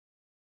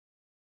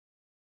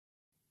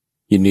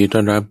ยินดีต้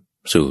อนรับ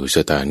สู่ส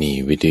ถานี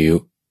วิทยุ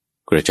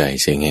กระจาย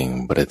เสียงแห่ง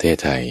ประเทศ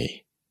ไทย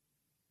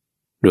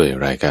ด้วย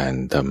รายการ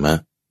ธรรม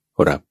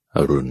รับอ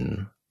รุณ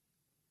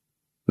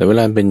ในเวล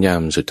าเป็นยา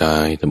มสุดท้า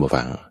ยท่านผู้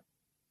ฟัง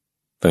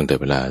ตั้งแต่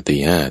เวลา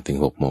 5:00 ถึง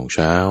 6:00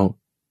 น.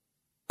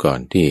ก่อน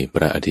ที่พ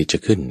ระอาทิตย์จะ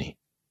ขึ้นนี่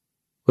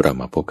เรา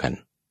มาพบกัน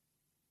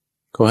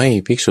ขอให้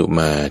ภิกษุ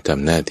มาท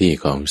ำหน้าที่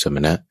ของสม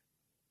ณะ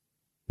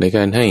ในก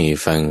ารให้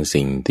ฟัง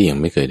สิ่งที่ยัง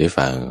ไม่เคยได้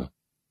ฟัง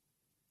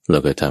แล้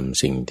วก็ท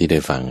ำสิ่งที่ได้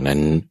ฟังนั้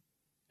น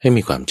ให้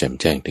มีความแจ่ม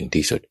แจ้งถึง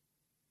ที่สุด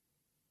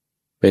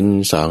เป็น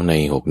2 ใน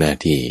 6หน้า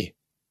ที่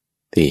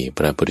ที่พ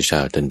ระพุทธเจ้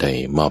าท่านได้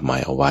มอบหมา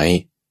ยเอาไว้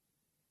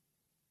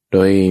โด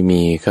ย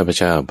มีข้าพ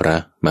เจ้าพระ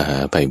มหา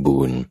ไพบู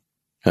ลย์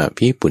อ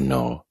ภิปุณโญ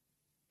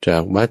จา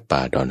กวัดป่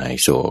าดอนไห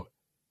โศก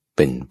เ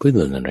ป็นผู้ด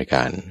ำเนินรายก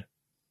าร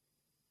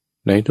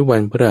ในทุกวั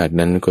นพฤหัส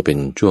นั้นก็เป็น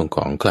ช่วงข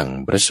องคลัง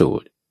พระสู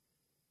ตร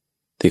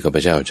ที่ข้าพ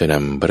เจ้าจะน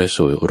ำพระ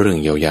สูตรเรื่อง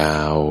ยา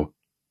ว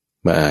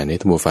ๆมาอ่านให้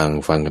ท่านผู้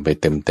ฟังกันไป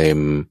เต็ม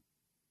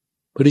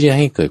เพื่อที่จะใ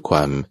ห้เกิดคว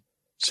าม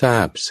ซา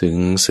บซึ้ง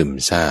ซึม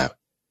ซาบ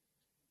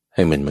ใ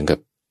ห้มันเหมือนกับ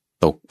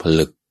ตกผ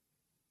ลึก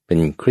เป็น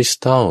คริส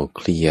ตัลเ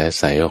คลียร์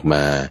ใสออกม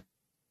า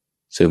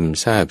ซึม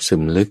ซาบซึ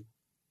มลึก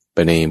ไป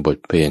ในบท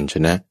เพลงช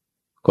นะ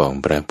ของ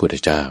พระพุทธ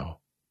เจ้า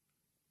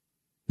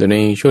โดยใน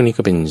ช่วงนี้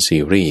ก็เป็นซี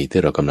รีส์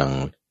ที่เรากำลัง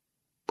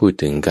พูด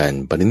ถึงการ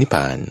ปรินิพพ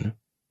าน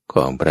ข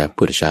องพระ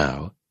พุทธเจ้า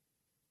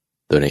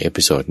โดยในเอ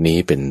พิโซดนี้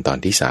เป็นตอน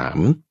ที่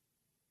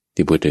3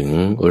ที่พูดถึง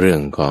เรื่อ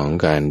งของ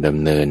การด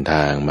ำเนินท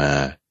างมา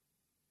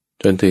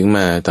จนถึงม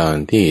าตอน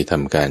ที่ท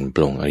ำการป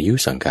ลงอายุ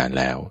สังขาร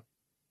แล้ว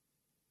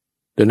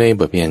โดยใน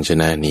บทพยัญช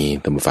นะนี้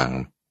ท่านผู้ฟัง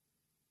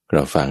เร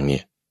าฟังเนี่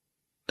ย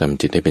ทำ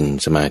จิตให้เป็น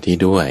สมาธิ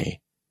ด้วย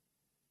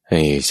ให้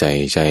ใส่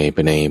ใจไป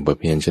ในบท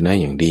พยัญชนะ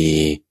อย่างดี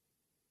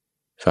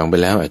ฟังไป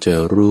แล้วอาจจะ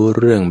รู้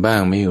เรื่องบ้า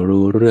งไม่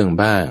รู้เรื่อง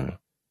บ้าง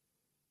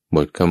บ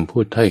ทคำพู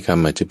ดถ้อยค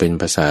ำอาจจะเป็น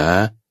ภาษา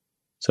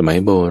สมัย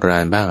โบรา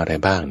ณบ้างอะไร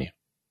บ้างเนี่ย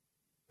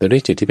แต่ด้ว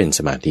ยจิตที่เป็นส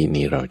มาธิ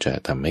นี้เราจะ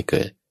ทำให้เ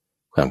กิด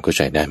ความเข้าใ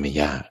จได้ไม่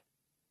ยาก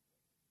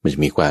มันจะ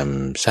มีความ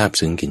ซาบ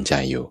ซึ้งกินใจ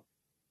อยู่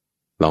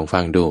ลองฟั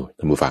งดู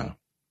ท่านผู้ฟัง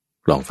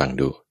ลองฟัง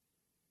ดู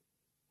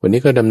วัน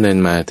นี้ก็ดำเนิน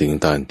มาถึง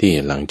ตอนที่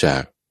หลังจา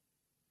ก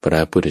พร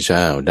ะพุทธเ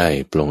จ้าได้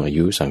ปลงอา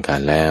ยุสังขา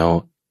รแล้ว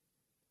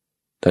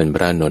ท่านพ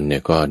ระนนท์เนี่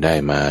ยก็ได้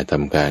มาท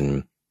ำการ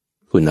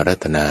คุณรั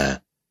ตนา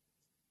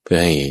เพื่อ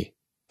ให้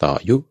ต่อ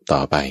อายุต่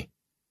อไป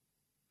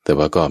แต่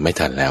ว่าก็ไม่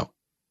ทันแล้ว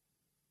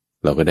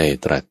เราก็ได้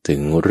ตรัสถึ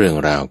งเรื่อง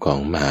ราวของ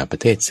มหาปร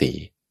ะเทศสี่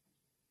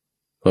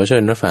ขอเชิ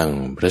ญรับฟัง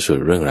พระสูต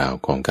รเรื่องราว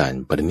ของการ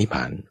ปรินิพพ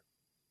าน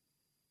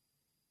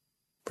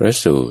พระ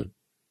สูตร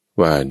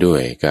ว่าด้ว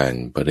ยการ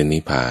ปรินิ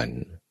พพาน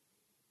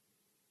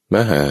ม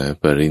หา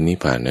ปรินิพ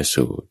พาน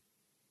สูตร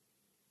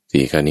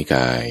ทีฆนิก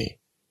าย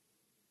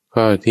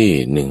ข้อที่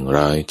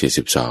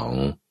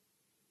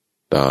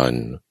172ตอน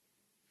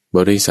บ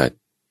ริษัท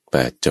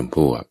8จำพ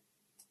วก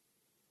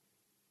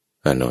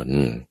อานน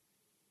ท์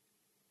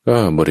ก็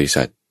บริ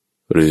ษัท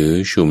หรือ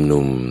ชุมนุ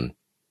ม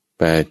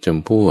8จ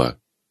ำพวก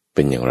เ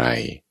ป็นอย่างไร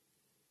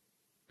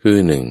คือ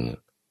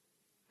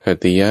 1. ค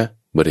ติย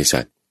บริษั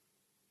ท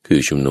คือ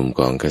ชุมนุม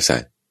ของกษั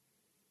ตริย์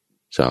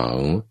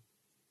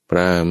 2. พร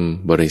าหมณ์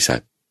บริษั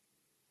ท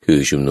คือ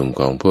ชุมนุม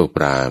ของพวกพ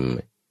ราหมณ์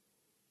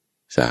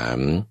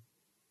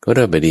 3. คฤ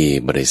บดี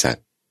บริษัท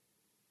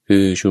คื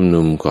อชุม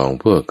นุมของ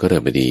พวกคฤ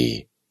บดี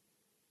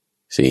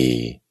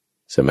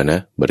 4. สมณ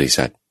บริ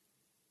ษัท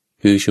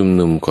คือชุม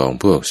นุมของ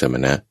พวกสม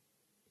ณะ 5.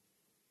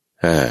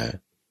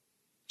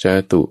 จา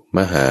ตุม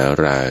หา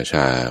ราช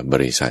าบ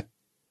ริษัท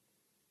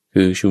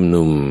คือชุม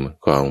นุม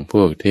ของพ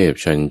วกเทพ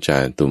ชั้นจา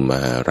ตุม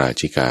หารา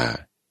ชิกา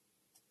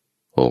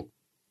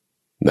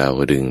 6. ดาว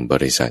ดึงบ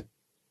ริษัท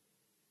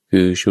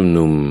คือชุม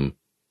นุม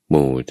ห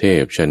มู่เท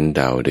พชั้น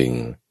ดาวดึง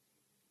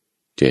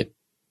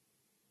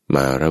 7. ม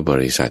ารบ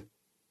ริษัท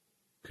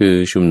คือ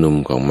ชุมนุม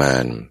ของมา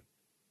ร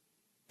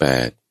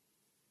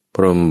 8. พ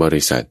รหมบ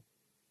ริษัท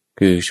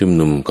คือชุม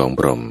นุมของพ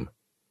รหม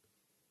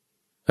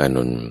อาน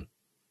นท์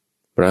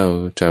เรา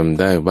จำ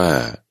ได้ว่า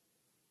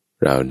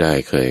เราได้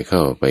เคยเข้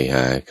าไปห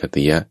าค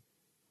ติย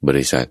บ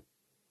ริษัท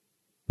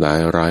หลา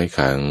ยร้อยค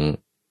รั้ง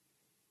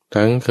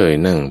ทั้งเคย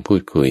นั่งพู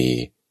ดคุย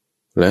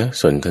และ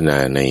สนทนา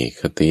ใน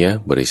คติย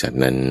บริษัท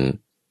นั้น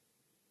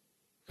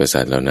กษั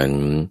ตริย์เหล่านั้น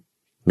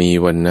มี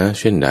วรรณะ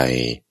เช่นใด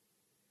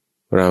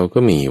เราก็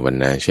มีวรร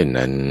ณะเช่น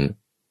นั้น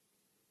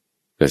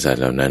กษัตริ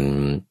ย์เหล่านั้น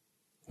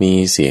มี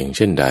เสียงเ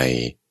ช่นใด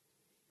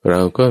เร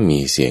าก็มี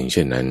เสียงเ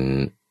ช่นนั้น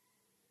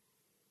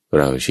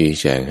เราชี้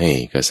แจงให้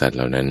กษัตริย์เห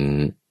ล่านั้น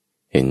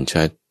เห็น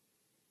ชัด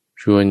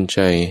ชวนใจ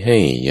ให้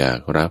อยาก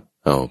รับ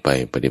เอาไป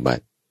ปฏิบั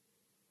ติ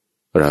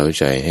เรา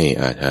ใจให้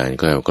อาถรรพ์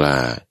กล้ากล้า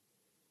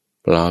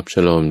ปลอบฉ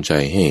โลมใจ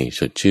ให้ส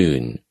ดชื่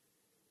น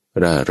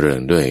ร่าเริง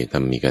ด้วยธร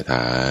รมิกถ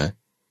า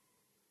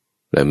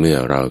และเมื่อ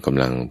เราก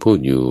ำลังพูด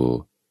อยู่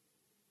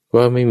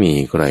ก็ไม่มี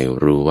ใคร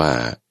รู้ว่า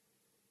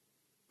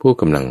ผู้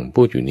กำลัง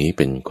พูดอยู่นี้เ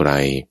ป็นใคร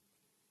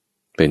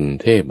เป็น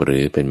เทพหรื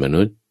อเป็นม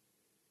นุษย์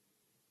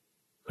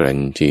ครั้น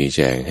ชี้แจ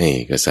งให้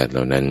กษัตริย์เห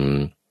ล่านั้น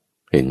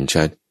เห็น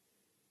ชัด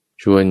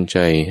ชวนใจ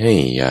ให้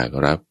อยาก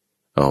รับ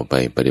เอาไป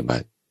ปฏิบั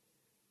ติ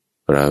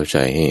เราใจ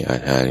ให้อา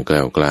หารกล้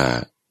ากล้า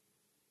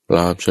ปล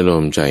อบฉโล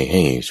มใจใ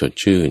ห้สด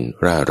ชื่น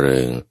ร่าเริ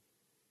ง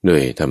ด้ว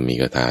ยธรรมี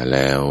กถาแ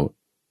ล้ว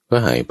ก็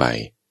หายไป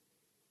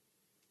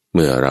เ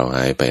มื่อเราห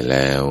ายไปแ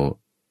ล้ว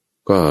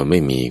ก็ไม่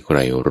มีใคร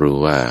รู้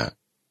ว่า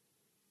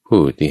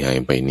ผู้ที่หาย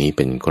ไปนี้เ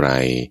ป็นใคร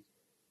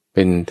เ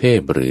ป็นเท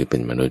พหรือเป็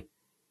นมนุษย์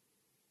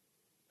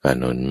อา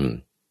นนท์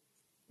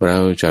เรา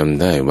จ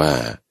ำได้ว่า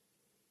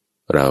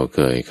เราเค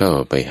ยเข้า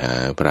ไปหา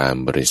พราหม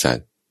ณ์บริษัท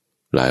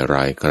หลา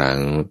ยครั้ง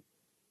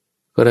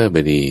ก็ฤบ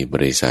ดีบ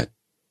ริษัท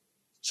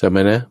สม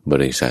ณบ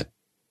ริษัท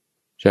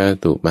จา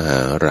ตุมหา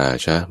รา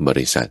ชบ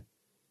ริษัท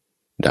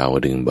ดาว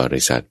ดึงบ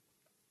ริษัท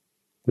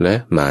และ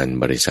มาร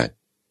บริษัท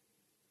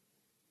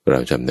เรา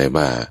จำได้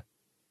ว่า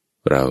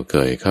เราเค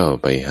ยเข้า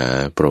ไปหา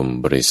พรหม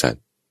บริษัท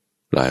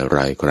หลา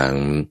ยครั้ง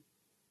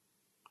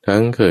ทั้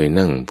งเคย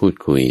นั่งพูด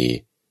คุย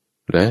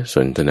และส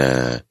นทนา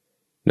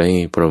ใน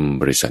พรหม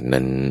บริษัท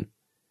นั้น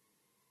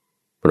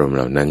พรหมเห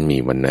ล่านั้นมี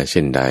วรรณะเ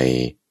ช่นใด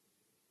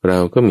เรา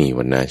ก็มีว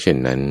รรณะเช่น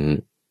นั้น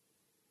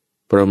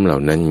พรหมเหล่า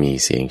นั้นมี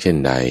เสียงเช่น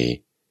ใด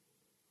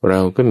เรา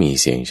ก็มี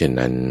เสียงเช่น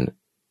นั้น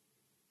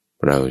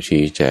เรา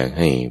ชี้แจง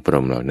ให้พร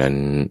หมเหล่านั้น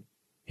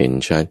เห็น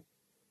ชัด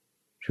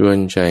ชวน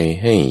ใจ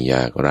ให้อย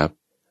ากรับ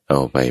เอา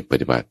ไปป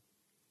ฏิบัติ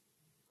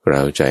เร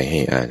าใจให้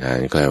อาหาร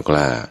กล้าก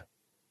ล้า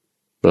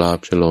ปลอบ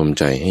ฉโลม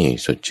ใจให้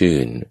สดชื่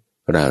น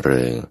ร่าเ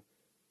ริง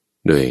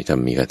ด้วยธรร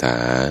มีกถา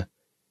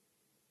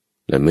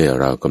และเมื่อ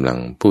เรากำลัง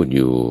พูดอ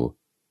ยู่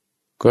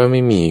ก็ไ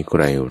ม่มีใค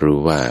รรู้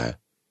ว่า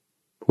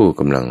ผู้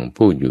กำลัง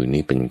พูดอยู่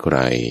นี้เป็นใคร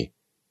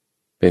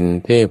เป็น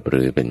เทพห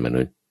รือเป็นม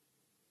นุษย์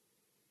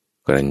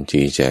กรัน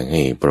ชี้แจงใ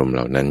ห้พรหมเห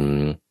ล่านั้น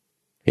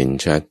เห็น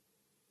ชัด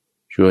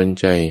ชวน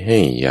ใจให้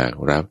อยาก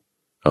รับ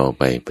เอาไ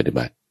ปปฏิ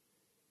บัติ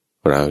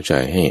เราใจ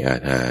ให้อา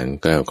หาร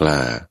กล้ากล้า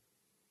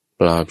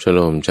ปลอบฉโล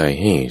มใจ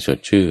ให้สด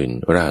ชื่น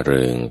ร่าเ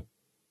ริง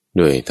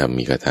ด้วยธรร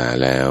มีกถา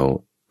แล้ว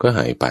ก็ห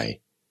ายไป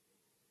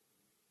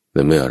แล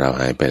ะเมื่อเรา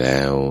หายไปแ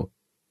ล้ว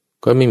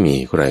ก็ไม่มี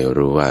ใคร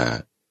รู้ว่า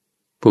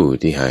ผู้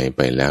ที่หายไ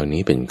ปแล้ว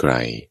นี้เป็นใคร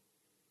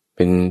เ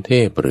ป็นเท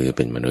พหรือเ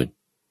ป็นมนุษย์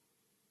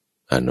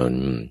อานน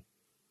ท์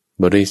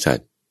บริษั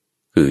ท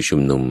คือชุ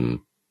มนุม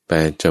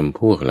8จำพ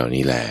วกเหล่า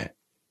นี้แหละ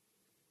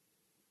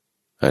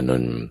อาน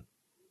นท์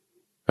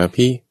อ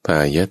ภิพา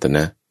ยตน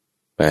ะ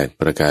8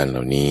ประการเห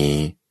ล่านี้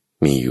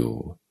มีอยู่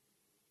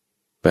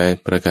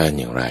8ประการ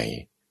อย่างไร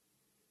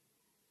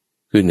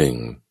คือ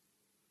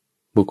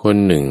1บุคคล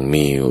หนึ่ง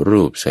มี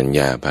รูปสัญญ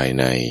าภาย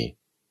ใน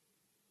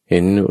เห็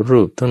น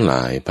รูปทั้งหล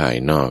ายภาย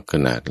นอกข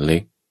นาดเล็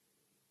ก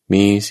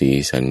มีสี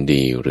สัน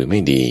ดีหรือไม่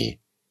ดี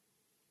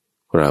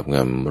ครอบง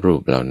ำรู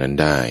ปเหล่านั้น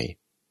ได้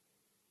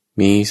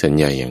มีสัญ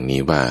ญาอย่าง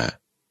นี้ว่า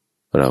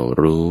เรา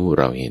รู้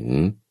เราเห็น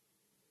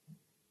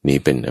นี้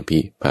เป็นอภิ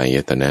พาย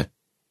ตนะ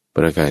ป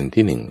ระการ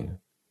ที่2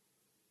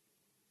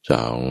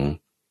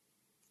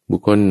บุ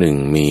คคลหนึ่ง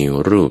มี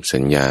รูปสั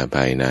ญญาภ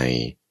ายใน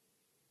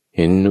เ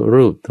ห็น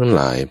รูปทั้งห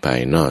ลายภา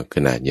ยนอกข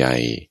นาดใหญ่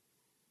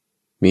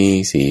มี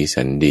สี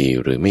สันดี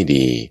หรือไม่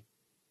ดี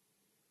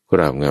คร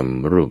อบง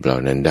ำรูปเหล่า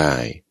นั้นได้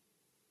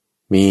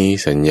มี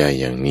สัญญา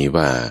อย่างนี้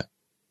ว่า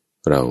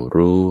เรา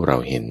รู้เรา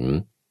เห็น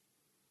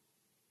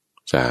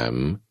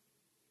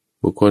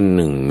3บุคคลห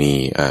นึ่งมี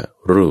อ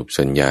รูป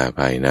สัญญา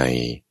ภายใน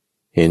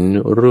เห็น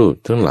รูป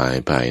ทั้งหลาย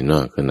ภายน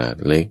อกขนาด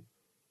เล็ก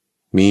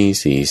มี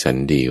สีสัน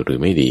ดีหรือ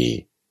ไม่ดี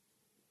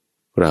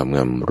ครอบง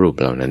ำรูป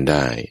เหล่านั้นไ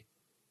ด้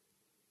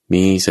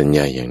มีสัญญ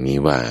าอย่างนี้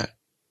ว่า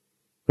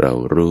เรา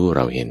รู้เ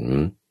ราเห็น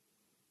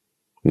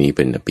นี้เ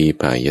ป็นอภิ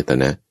พายต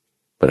นะ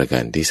ประกา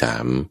รที่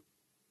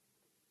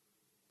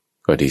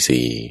3ข้อที่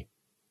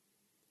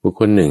4บุค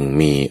คลหนึ่ง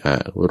มีอ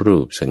รู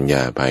ปสัญญ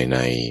าภายใน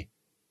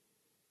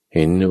เ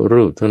ห็น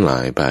รูปทั้งหลา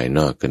ยภายน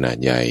อกขนาด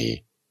ใหญ่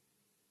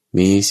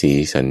มีสี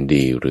สัน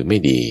ดีหรือไม่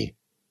ดี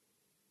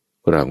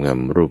ครอบง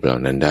ำรูปเหล่า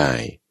นั้นได้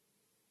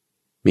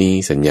มี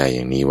สัญญาอ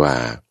ย่างนี้ว่า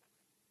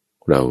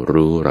เรา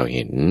รู้เราเ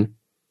ห็น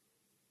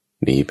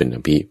นี้เป็นอ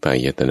ภิพา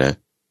ยตนะ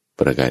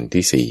ประการ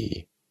ที่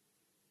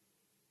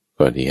4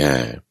ข้อที่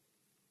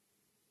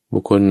5บุ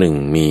คคลหนึ่ง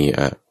มี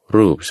อ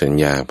รูปสัญ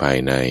ญาภาย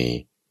ใน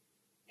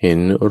เห็น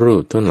รู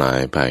ปทั้งหลาย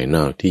ภายน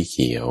อกที่เ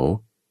ขียว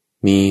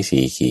มี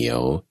สีเขียว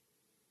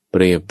เป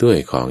รียบด้วย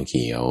ของเ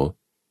ขียว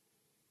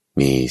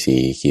มีสี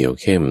เขียว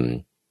เข้ม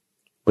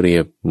เปรีย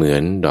บเหมือ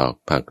นดอก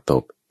ผักต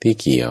บที่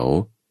เขียว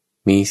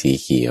มีสี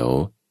เขียว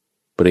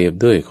เปรียบ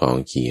ด้วยของ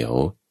เขียว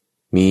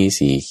มี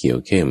สีเขียว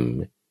เข้ม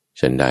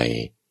ฉันใด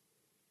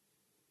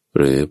ห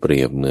รือเปรี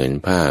ยบเหมือน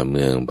ผ้าเ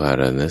มืองพา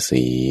ราณ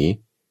สี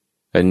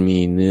อันมี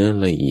เนื้อ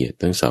ละเอียด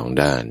ทั้ง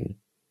2ด้าน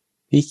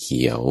ที่เ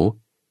ขียว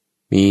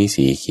มี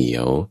สีเขีย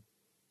ว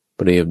เ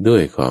ปรียบด้ว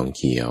ยของเ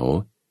ขียว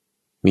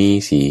มี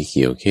สีเ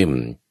ขียวเข้ม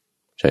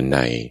ฉันใด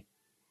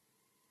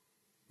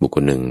บุคค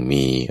ลหนึ่ง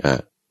มีอ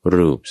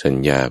รูปสัญ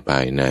ญาภา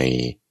ยใน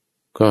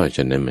ก็ฉ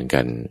ะนั้นเหมือน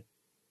กัน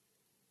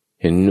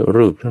เห็น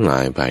รูปทั้งหลา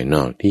ยภายน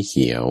อกที่เ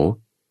ขียว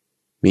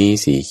มี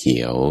สีเขี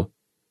ยว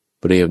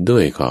เปรียบด้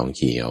วยของเ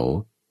ขียว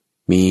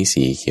มี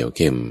สีเขียวเ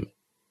ข้ม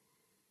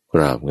คร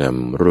อบง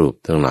ำรูป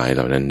ทั้งหลายเห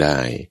ล่านั้นได้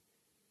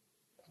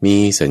มี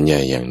สัญญา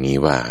อย่างนี้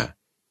ว่า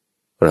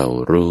เรา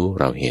รู้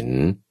เราเห็น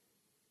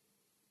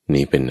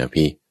นี้เป็นอ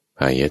ภิพ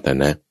ายต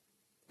นะ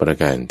ประ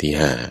การที่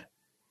ห้า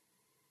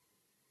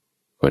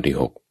ข้อที่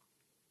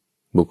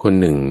6บุคคล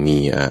หนึ่งมี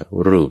อ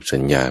รูปสั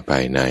ญญาภา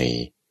ยใน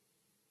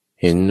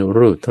เห็น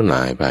รูปทั้งหล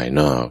ายภาย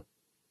นอก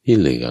ที่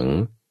เหลือง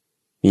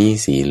มี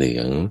สีเหลื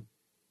อง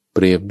เป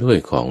รียบด้วย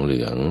ของเห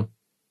ลือง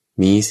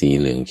มีสี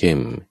เหลืองเข้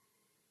ม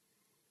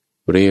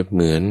เปรียบเห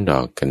มือนด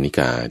อกกัญญิก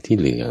าที่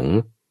เหลือง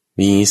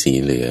มีสี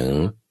เหลือง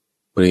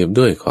เปรียบ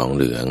ด้วยของเ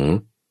หลือง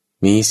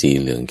มีสี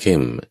เหลืองเข้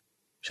ม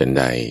ฉันใ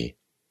ด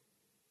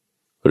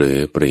หรือ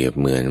เปรียบ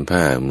เหมือนผ้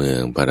าเมือ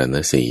งพาราณ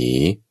สี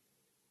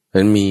มั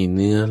นมีเ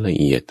นื้อละ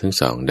เอียดทั้ง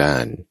สองด้า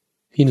น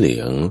ที่เหลื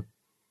อง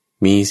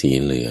มีสี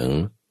เหลือง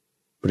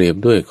เปรียบ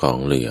ด้วยของ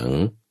เหลือง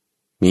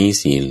มี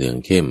สีเหลือง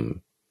เข้ม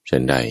ฉั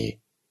นใด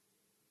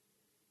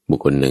บุค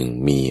คลหนึ่ง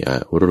มีอ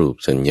รูป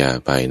สัญญา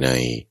ภายใน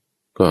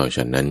ก็ฉ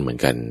ะนั้นเหมือน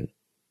กัน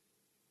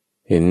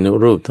เห็น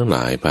รูปทั้งหล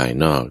ายภาย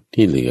นอก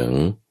ที่เหลือง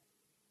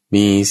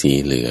มีสี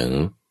เหลือง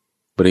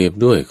เปรียบ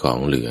ด้วยของ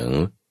เหลือง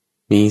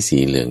มีสี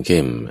เหลืองเ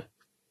ข้ม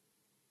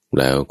แ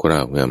ล้วกร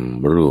าบง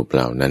ำรูปเห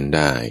ล่านั้นไ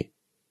ด้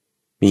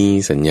มี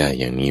สัญญา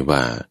อย่างนี้ว่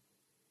า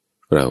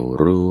เรา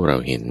รู้เรา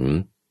เห็น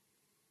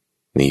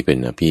นี้เป็น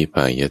อภิพ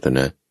ายตน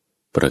ะ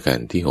ประการ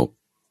ที่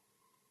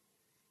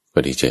6ข้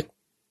อที่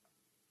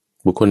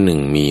7บุคคลหนึ่ง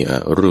มีอ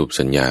รูป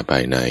สัญญาภา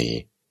ยใน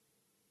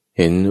เ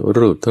ห็น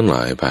รูปทั้งหล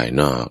ายภาย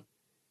นอก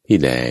ที่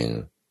แดง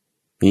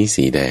มี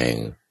สีแดง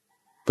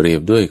เปรีย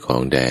บด้วยขอ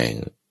งแดง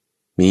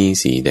มี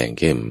สีแดง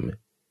เข้ม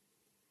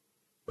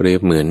เปรียบ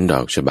เหมือนด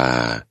อกชบา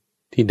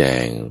ที่แด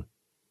ง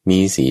มี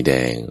สีแด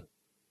ง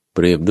เป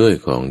รียบด้วย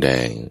ของแด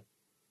ง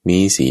มี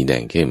สีแด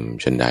งเข้ม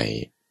ฉันใด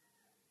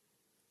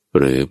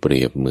หรือเป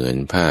รียบเหมือน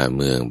ผ้าเ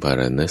มืองพา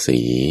ราณ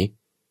สี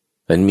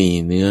อันมี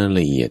เนื้อล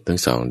ะเอียดทั้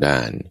งสองด้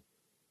าน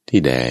ที่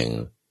แดง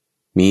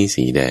มี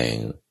สีแดง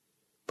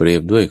เปรีย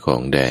บด้วยขอ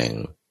งแดง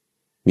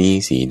มี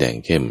สีแดง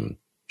เข้ม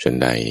ฉัน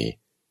ใด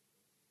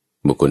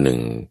บุคคลหนึ่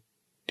ง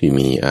ที่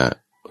มีอ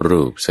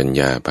รูปสัญ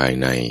ญาภาย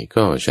ใน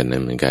ก็ฉะนั้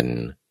นเหมือนกัน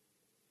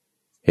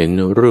เห็น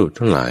รูป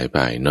ทั้งหลายภ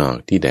ายนอก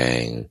ที่แด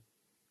ง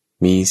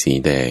มีสี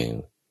แดง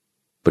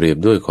เปรียบ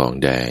ด้วยของ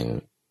แดง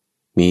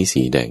มี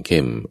สีแดงเ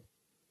ข้ม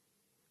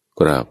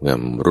กราบง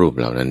ำรูป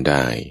เหล่านั้นไ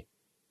ด้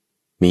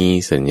มี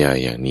สัญญา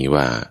อย่างนี้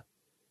ว่า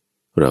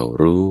เรา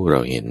รู้เรา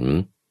เห็น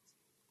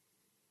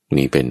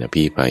นี้เป็นอ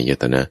ภิพาย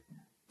ตนะ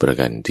ประ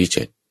การที่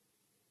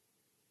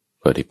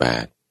7ข้อที่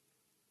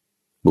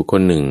8บุคค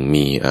ลหนึ่ง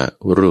มีอ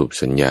รูป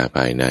สัญญาภ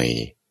ายใน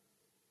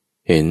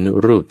เห็น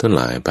รูปทั้งห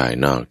ลายภาย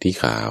นอกที่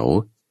ขาว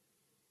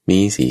มี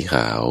สีข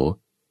าว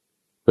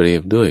เปรีย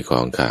บด้วยข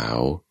องขาว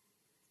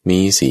มี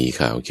สี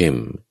ขาวเข้ม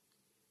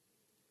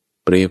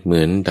เปรียบเห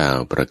มือนดาว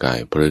ประกาย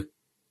พฤกษ์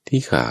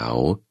ที่ขาว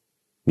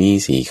มี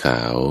สีขา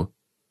ว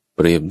เป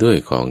รียบด้วย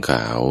ของข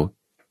าว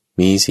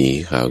มีสี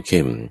ขาวเ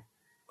ข้ม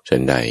ฉั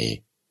นใด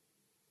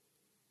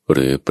ห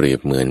รือเปรียบ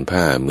เหมือน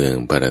ผ้าเมือง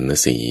พาราณ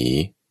สี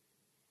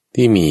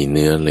ที่มีเ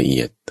นื้อละเอี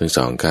ยดทั้งส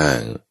องข้า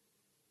ง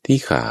ที่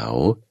ขาว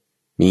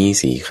มี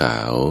สีขา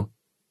ว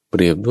เป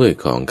รียบด้วย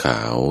ของข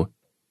าว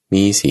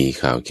มีสี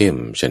ขาวเข้ม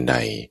ฉันใด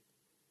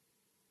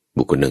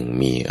บุคคลหนึ่ง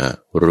มีอ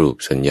รูป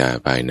สัญญา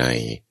ภายใน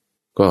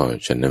ก็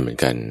ฉะนั้นเหมือน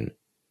กัน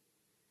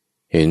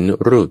เห็น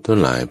รูปทั้ง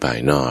หลายภาย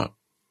นอก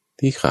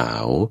ที่ขา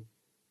ว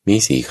มี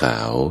สีขา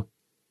ว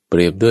เป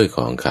รียบด้วยข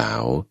องขา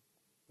ว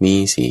มี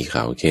สีข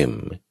าวเข้ม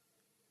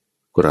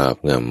กราบ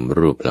งำ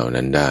รูปเหล่า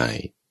นั้นได้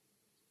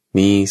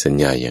มีสัญ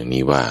ญาอย่าง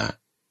นี้ว่า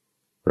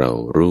เรา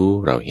รู้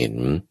เราเห็น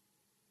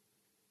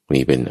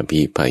นี้เป็นอภิ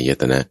พาย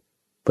ตนะ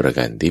ประก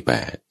ารที่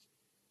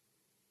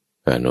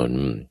8อานน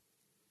ท์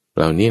เ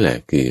หล่านี้แหละ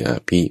คืออ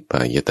ภิพ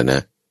ายตนะ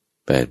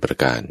8ประ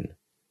การ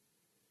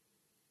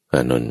อ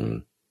านนท์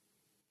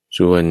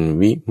ส่วน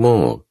วิโม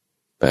กข์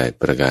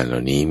8ประการเหล่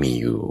านี้มี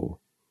อยู่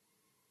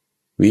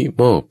วิโ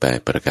มกข์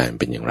8ประการเ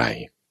ป็นอย่างไร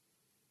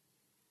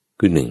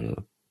คือ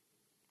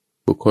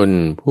 1. บุคคล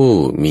ผู้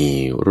มี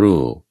รู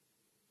ป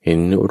เห็น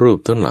รูป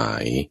ทั้งหลา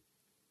ย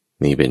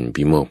นี่เป็น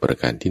วิโมกข์ประ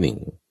การที่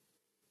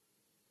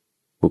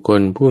1บุคค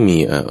ลผู้มี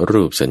อ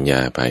รูปสัญญา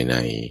ภายใน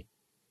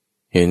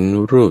เห็น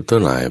รูปทั้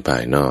งหลายภา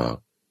ยนอก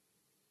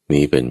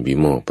นี้เป็นวิ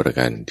โมกข์ประก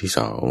ารที่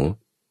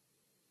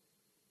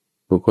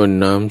2บุคคล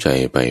น้อมใจ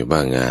ไปว่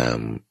างาม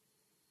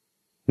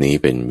นี้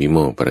เป็นวิโม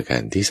กข์ประกา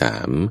รที่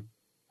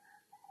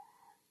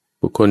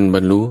3บุคคลบร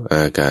รลุอ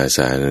ากาส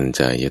านัญ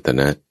จายต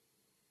นะ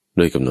โ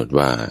ดยกำหนด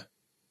ว่า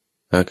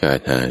อากาศ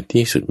หา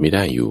ที่สุดไม่ไ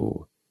ด้อยู่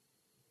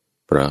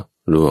เพราะ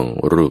ล่วง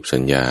รูปสั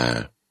ญญา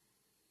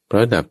เพรา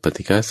ะดับป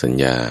ฏิฆาสัญ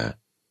ญา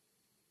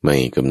ไม่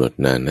กำหนด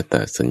นานต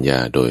สัญญา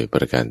โดยป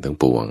ระการทั้ง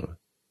ปวง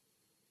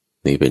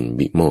นี้เป็น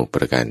วิโมกข์ป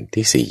ระการ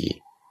ที่4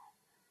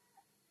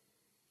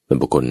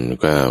บุคคล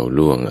ก้าว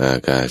ล่วงอา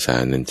กาสา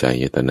นัญจา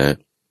ยตนะ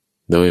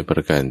โดยปร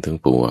ะการทั้ง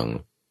ปวง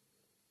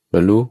บร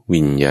รลุ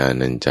วิญญา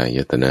ณัญจาย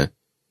ตนะ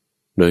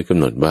โดยกำ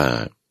หนดว่า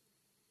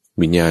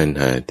วิญญาณ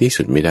หาที่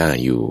สุดไม่ได้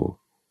อยู่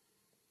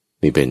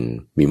นี่เป็น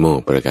วิโมก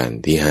ข์ประการ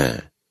ที่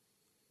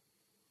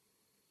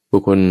5บุ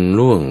คคล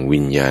ล่วงวิ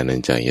ญญาณั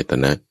ญจายต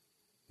นะ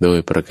โดย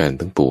ประการ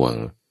ทั้งปวง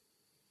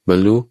บรร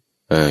ลุ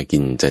อากิ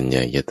ญจัญญ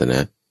ายตนะ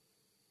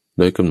โ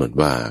ดยกำหนด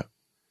ว่า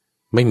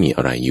ไม่มีอ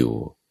ะไรอยู่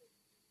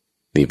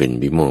นี่เป็น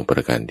วิโมกข์ปร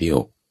ะการที่6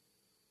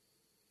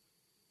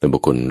แต่บุ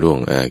คคลล่วง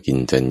อากิญ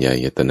จัญญา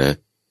ยตนะ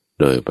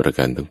โดยประก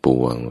ารทั้งป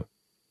วง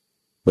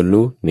บรร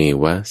ลุเน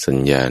วสัญ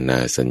ญานา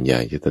สัญญา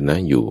ยตนะ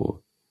อยู่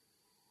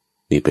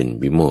นี่เป็น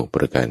วิโมกข์ป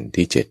ระการ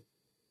ที่7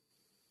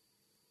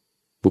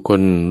บุคค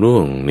ลล่ว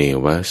งเน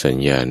วสัญ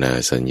ญานา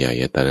สัญญา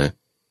ยตนะ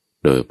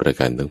โดยประ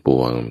การทั้งป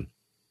วง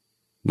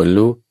บรร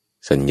ลุ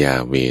สัญญา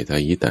เวทา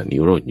ยตานิ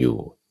โรธอยู่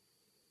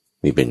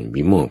นี่เป็น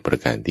วิโมกข์ประ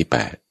การที่8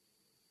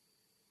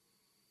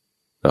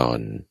ตอน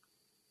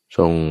ท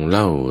รงเ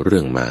ล่าเรื่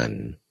องมาร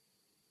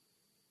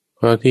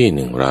ข้อที่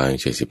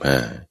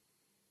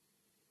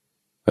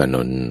175อาน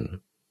นท์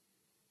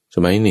ส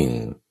มัยหนึ่ง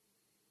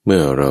เมื่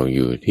อเราอ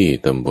ยู่ที่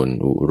ตำบล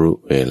อุรุ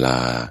เวลา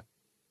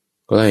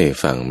ใกล้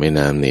ฝั่งแม่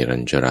น้ำเนรั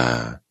ญชรา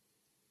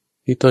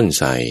ที่ต้นไ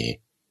ทร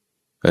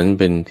อันเ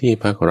ป็นที่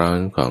พักร้อน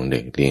ของเด็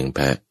กเลี้ยงแพ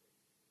ะ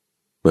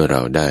เมื่อเร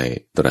าได้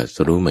ตรัส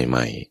รู้ให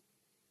ม่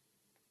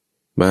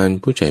ๆมาร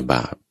ผู้ใจบ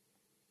าป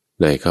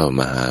ได้เข้าม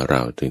าหาเร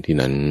าถึงที่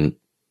นั้น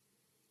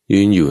ยื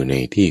นอยู่ใน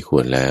ที่ค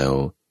วรแล้ว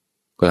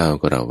กล่าว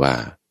กับเราว่า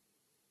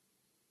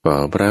ขอ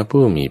พระ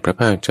ผู้มีพระ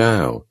ภาคเจ้า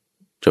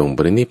จงป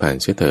รินิพพาน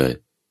เสียเถิด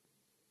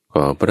ข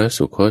อพระ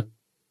สุคต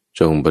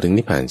จงปริ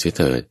นิพพานเสีย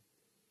เถิด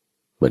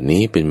วัน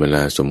นี้เป็นเวล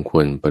าสมค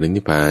วรปริ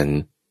นิพพาน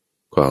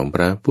ของพ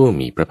ระผู้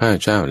มีพระภาค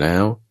เจ้าแล้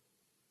ว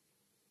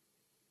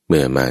เ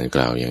มื่อมารก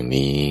ล่าวอย่าง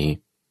นี้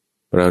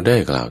เราได้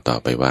กล่าวต่อ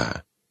ไปว่า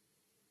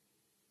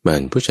มา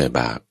รผู้ใจ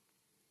บาป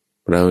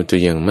เราจะ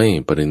ยังไม่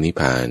ปรินิพ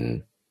พาน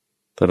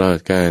ตลอด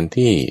การ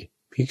ที่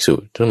ภิกษุ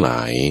ทั้งหล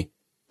าย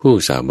ผู้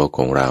สาวก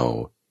ของเรา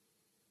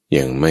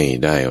ยังไม่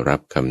ได้รับ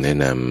คำแนะ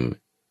น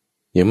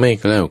ำยังไม่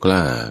กล้ากล้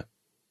า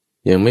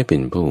ยังไม่เป็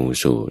นผู้หู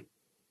สูตร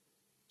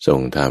ทร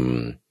งธรรม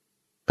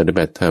ปฏิ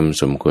บัติธรรม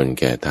สมควร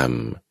แก่ธรรม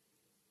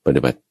ป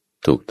ฏิบัติ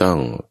ถูกต้อง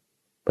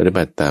ปฏิ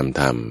บัติตาม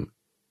ธรรม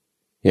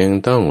ยัง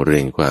ต้องเรี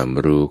ยนความ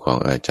รู้ของ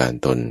อาจาร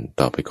ย์ตน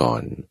ต่อไปก่อ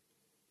น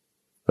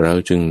เรา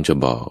จึงจะ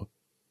บอก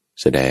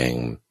แสดง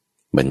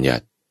บัญญั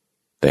ติ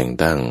แต่ง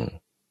ตั้ง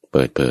เ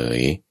ปิดเผย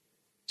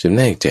จำแ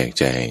นกแจก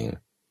แจง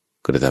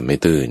กระทำให้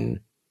ตื่น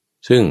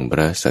ซึ่งพ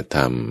ระสัทธ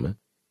รรม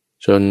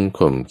จน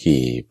ข่ม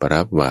ขี่ป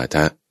รับวาท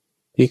ะ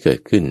ที่เกิด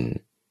ขึ้น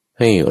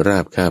ให้รา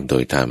บคาบโด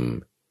ยธรรม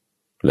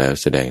แล้ว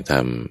แสดงธร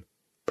รม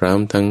พร้อม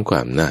ทั้งคว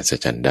ามน่าสะ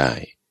ใจได้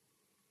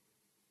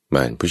ม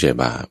ารผู้ใจ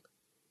บาป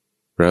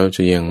เราจ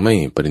ะยังไม่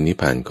ปรินิพ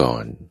พานก่อ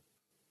น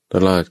ต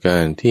ลอดกา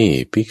รที่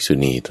ภิกษุ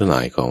ณีทั้งหล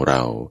ายของเร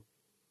า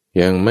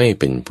ยังไม่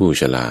เป็นผู้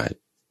ฉลาด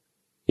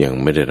ยัง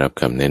ไม่ได้รับ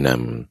คำแนะน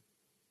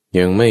ำ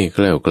ยังไม่แก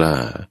ล้วกล้า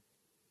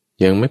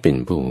ยังไม่เป็น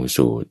ผู้หู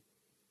สูตร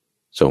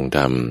ทรงธ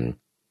รรม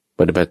ป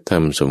ฏิบัติธร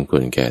รมสมคว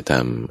รแก่ธร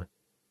รม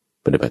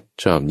ปฏิบัติ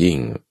ชอบยิ่ง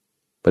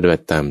ปฏิบั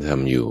ติตามธรรม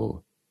อยู่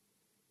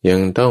ยั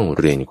งต้อง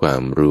เรียนควา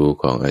มรู้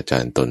ของอาจา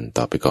รย์ตน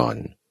ต่อไปก่อน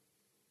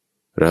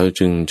เรา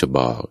จึงจะบ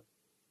อก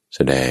แส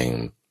ดง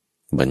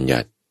บัญญั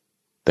ติ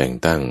แต่ง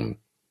ตั้ง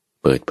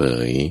เปิดเผ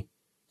ย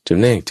จำ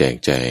แนกแจก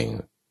แจง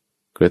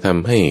กระท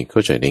ำให้เข้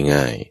าใจได้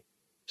ง่าย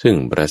ซึ่ง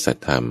พระสัท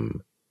ธรรม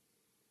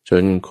จ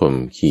นข่ม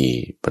ขี่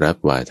ปรับ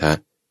วาทะ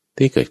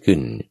ที่เกิดขึ้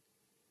น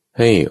ใ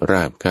ห้ร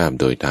าบคาบ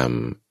โดยธรรม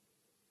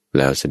แ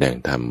ล้วแสดง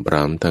ธรรมพ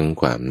ร้อมทั้ง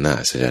ความน่า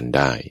สะใจไ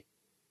ด้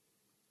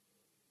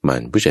มา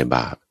รผู้ใจบ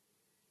าป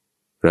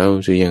เรา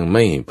จะยังไ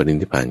ม่ปริ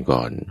นิพพาน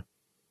ก่อน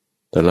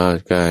ตลอด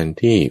การ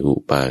ที่อุ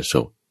บาส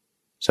ก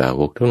สา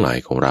วกทั้งหลาย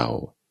ของเรา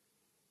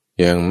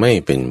ยังไม่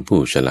เป็นผู้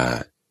ฉลา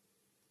ด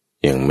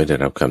ยังไม่ได้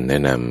รับคำแนะ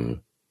น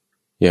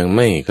ำยังไ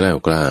ม่กล้า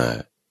กล้า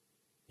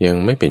ยัง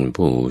ไม่เป็น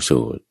ผู้หู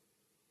สูตร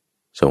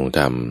ทรงธ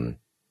รรม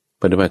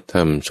ปฏิบัติธร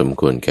รมสม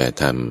ควรแก่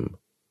ธรรม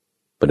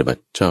ปฏิบั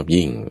ติชอบ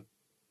ยิ่ง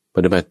ป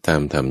ฏิบัติตา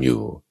มธรรมอ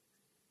ยู่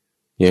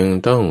ยัง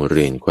ต้องเ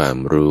รียนความ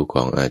รู้ข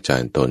องอาจา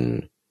รย์ตน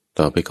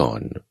ต่อไปก่อ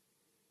น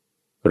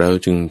เรา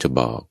จึงจะ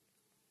บอก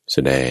แส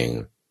ดง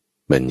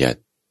บัญญั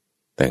ติ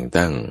แต่ง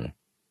ตั้ง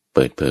เ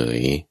ปิดเผย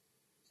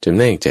จำ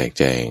แนกแจก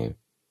แจง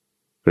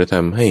กระท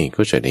ำให้เ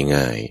ข้าใจได้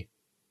ง่าย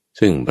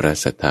ซึ่งพระ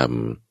สัทธรรม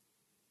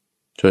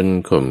จน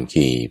ข่ม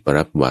ขี่ป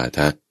รับวาท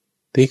ะ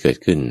ที่เกิด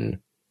ขึ้น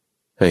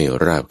ให้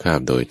ราบคาบ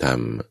โดยธรรม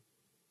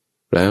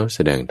แล้วแส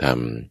ดงธรรม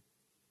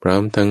พร้อ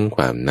มทั้งค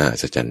วามน่า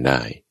สะใจไ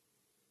ด้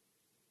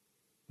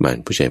มาร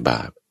ผู้ใจบ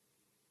าป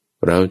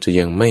เราจะ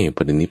ยังไม่ป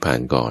รินิพพาน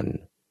ก่อน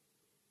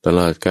ตล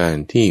อดการ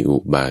ที่อุ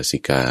บาสิ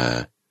กา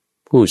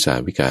ผู้สา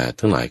วิกา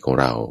ทั้งหลายของ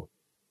เรา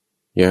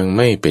ยังไ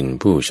ม่เป็น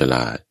ผู้ฉล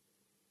าด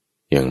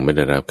ยังไม่ไ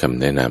ด้รับคำ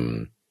แนะน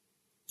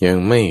ำยัง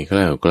ไม่ก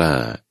ล้ากล้า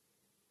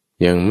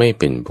ยังไม่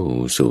เป็นผู้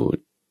หูสูต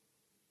ร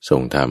ทร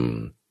งธรรม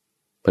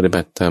ปฏิ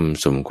บัติธรรม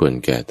สมควร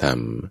แก่ธรรม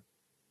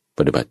ป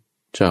ฏิบัติ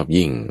ชอบ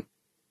ยิ่ง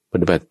ป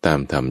ฏิบัติตาม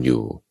ธรรมอ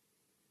ยู่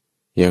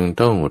ยัง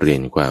ต้องเรีย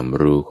นความ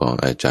รู้ของ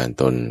อาจารย์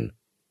ตน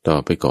ต่อ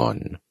ไปก่อน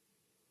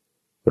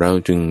เรา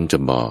จึงจะ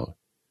บอก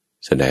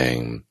แสดง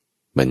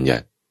บัญญั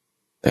ติ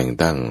แต่ง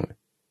ตั้ง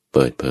เ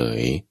ปิดเผย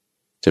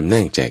จำแน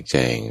กแจกแจ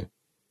ง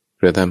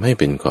กระทำให้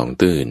เป็นของ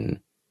ตื่น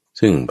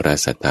ซึ่งพระ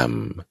สัทธรรม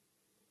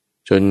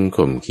จน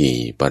ข่มขี่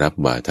ปรับ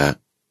วาทะ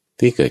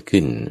ที่เกิด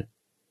ขึ้น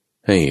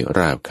ให้ร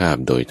าบคาบ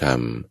โดยธรร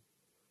ม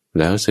แ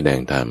ล้วแสดง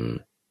ธรรม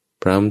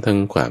พร้อมทั้ง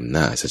ความ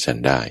น่าอัศจรร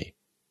ย์ได้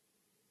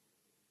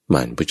ห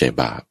มั่นผู้ใจ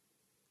บาป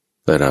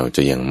แต่เราจ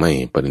ะยังไม่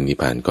ปรินิพ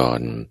พานก่อ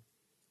น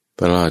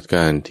ตลอดก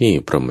ารที่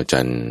พรหมจ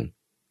รรย์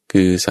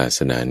คือศาส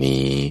นา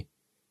นี้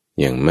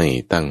ยังไม่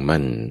ตั้ง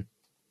มั่น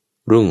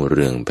รุ่งเ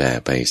รืองแผ่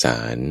ไพศา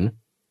ล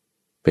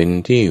เป็น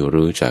ที่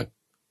รู้จัก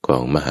ขอ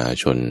งมหา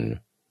ชน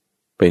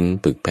เป็น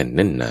ปึกแผ่นแ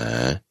น่นหนา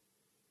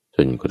จ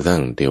นกระทั่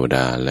งเทวด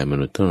าและม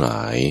นุษย์ทั้งหล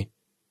าย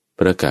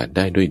ประกาศไ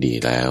ด้ด้วยดี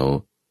แล้ว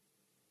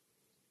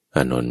อ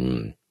านนท์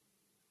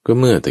ก็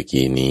เมื่อตะ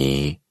กี้นี้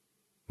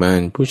มา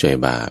รผู้ใจ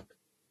บาป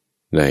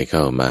ได้เข้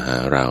ามาหา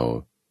เรา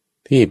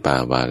ที่ป่า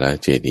วาล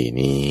เจดีย์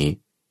นี้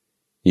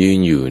ยืน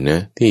อยู่นะ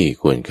ที่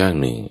ควรข้าง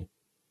หนึ่ง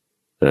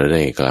และไ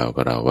ด้กล่าว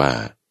กับเราว่า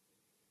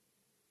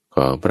ข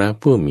อพระ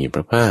ผู้มีพ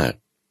ระภาค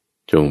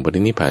จงปริ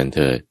นิพพานเ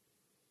ถิด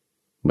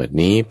บัด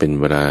นี้เป็น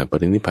เวลาป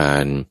รินิพพา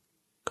น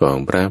ของ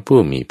พระผู้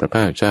มีพระภ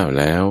าคเจ้า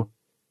แล้ว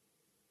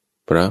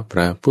เพราะพร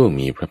ะผู้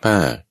มีพระภ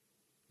าค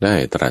ได้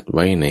ตรัสไ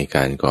ว้ในก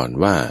ารก่อน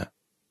ว่า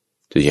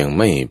จะยัง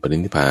ไม่ปริ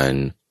นิพพาน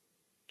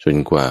จน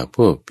กว่าพ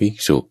วกภิก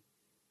ษุ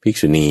ภิก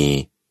ษุณี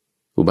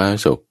อุบา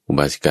สกอุบ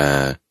าสิกา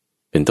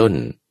เป็นต้น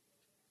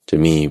จะ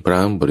มีพร้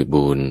อมบริ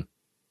บูรณ์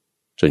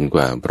จนก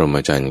ว่าพรหม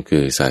จรรย์คื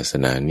อศาส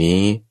นา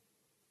นี้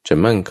จะ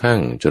มั่งคั่ง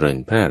เจริญ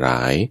แพร่หล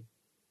าย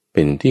เ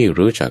ป็นที่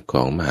รู้จักข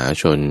องมหา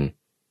ชน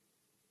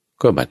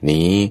ก็บัด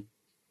นี้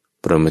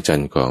พรหมจร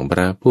รย์ของพร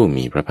ะผู้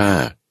มีพระภา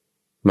ค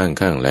มั่ง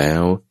คั่งแล้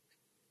ว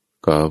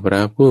ขอพร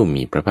ะผู้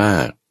มีพระภา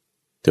ค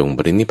จงป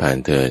รินิพพาน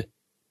เถิด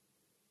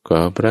ขอ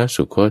พระ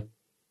สุคต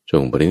จ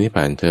งปรินิพพ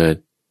านเถิด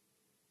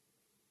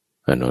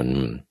อานน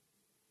ท์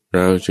เร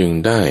าจึง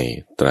ได้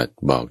ตรัส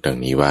บอกดัง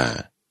นี้ว่า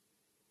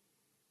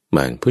ม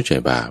ารผู้ใจ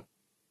บาป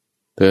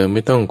เธอไ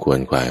ม่ต้องขวน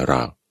ขวายหร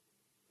อก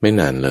ไม่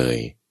นานเลย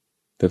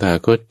ตถา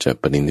คตจะ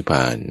ปรินิพพ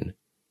าน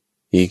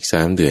อีก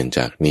3 เดือนจ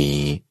ากนี้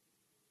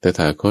ต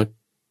ถาคต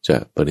จะ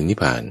ปรินิพ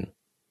พาน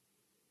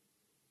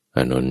อ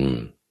านนท์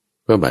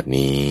ก็บัด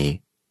นี้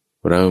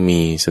เรามี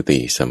สติ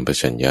สัมป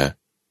ชัญญะ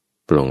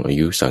ปลงอา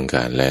ยุสังข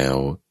ารแล้ว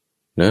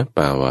ณป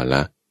าวาล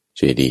เ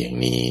จดีย์อย่าง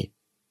นี้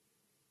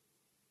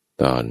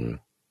ตอน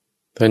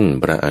ท่าน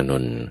พระอาน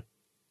นท์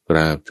กร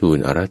าบทูล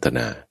อาราธน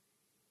า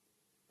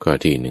ข้อ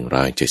ที่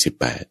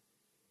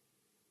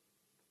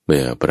178เ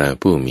มื่อพระ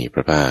ผู้มีพ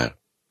ระภาค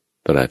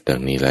ตรัสดั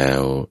งนี้แล้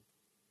ว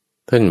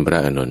ท่านพระ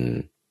อานนท์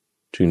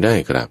จึงได้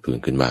กราบทูล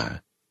ขึ้นว่า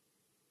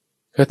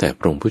ข้าแต่พ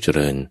ระองค์ผู้เจ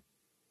ริญ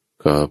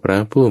ขอพระ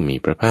ผู้มี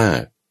พระภาค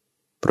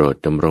โปรด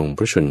ดำรงพ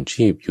ระชน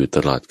ชีพอยู่ต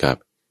ลอดกับ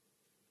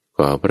ข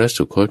อพระ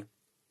สุคต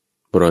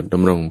โปรดด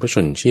ำรงพระช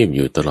นชีพอ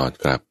ยู่ตลอด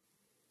กับ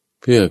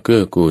เพื่อเกื้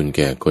อกูลแ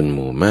ก่คนห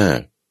มู่มาก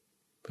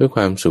เพื่อค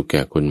วามสุขแ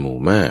ก่คนหมู่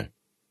มาก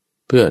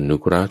เพื่ออนุ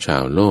เคราะห์ชา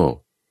วโลก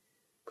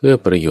เพื่อ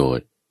ประโยช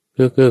น์เ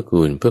พื่อเกื้อ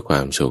กูลเพื่อคว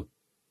ามสุข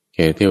แ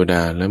ก่เทวด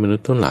าและมนุษ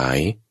ย์ทั้งหลาย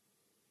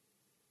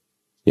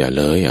อย่าเ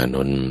ลยอาน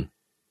นท์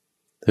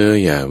เธอ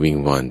อย่าวิง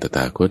วอนตถ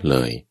าคตเล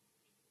ย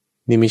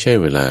นี่ไม่ใช่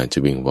เวลาจะ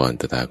วิงวอน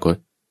ตถาคต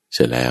เส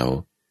ร็จแล้ว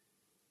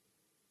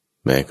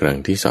แม้ครั้ง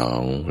ที่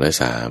2 และ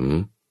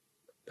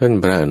 3ท่าน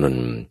พระอานน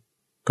ท์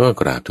ก็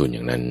กราบทูลอย่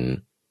างนั้น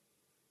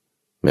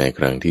แม้ค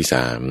รั้งที่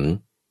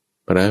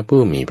3พระ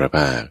ผู้มีพระภ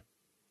าค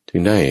จึ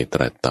งได้ต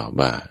รัสตอบ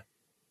ว่า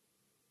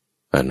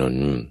อานน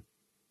ท์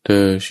เธ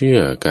อเชื่อ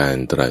การ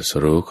ตรัส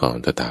รู้ของ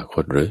ตถาค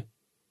ตหรือ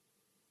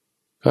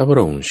ข้าพระ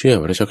องค์เชื่อ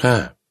พระเจ้าข้า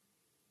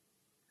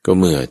ก็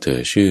เมื่อเธอ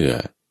เชื่อ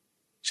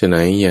ฉะ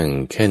นั้นยัง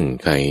แค่น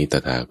ไขต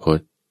ถาคต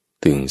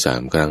ถึง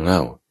3 ครั้งเล่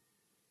า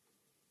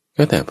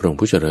ก็แต่พระองค์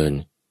ผู้เจริญ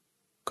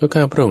ก็ข้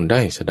าพระองค์ไ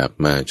ด้สดับ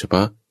มาเฉพ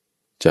าะ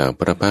จาก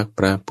พระพักตร์พ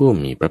ระผู้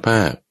มีพระภ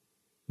าค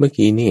เมื่อ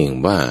กี้นี่เอง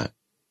ว่า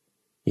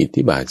อิท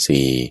ธิบาท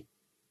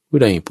4ผู้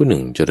ใดผู้หนึ่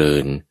งเจริ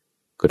ญ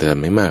ก็ท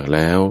ำให้มากแ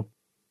ล้ว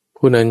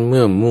ผู้นั้นเ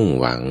มื่อมุ่ง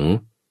หวัง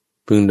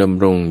พึงด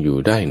ำรงอยู่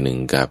ได้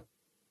1 กับ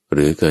ห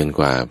รือเกิน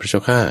กว่าพระเจ้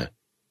าข้า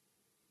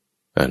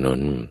อาน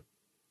นท์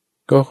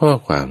ก็ข้อ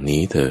ความ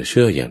นี้เธอเ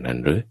ชื่ออย่างนั้น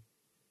หรือ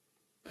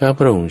ข้าพ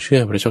ระองค์เชื่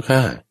อพระเจ้าข้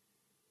า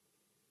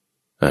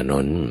อาน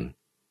นท์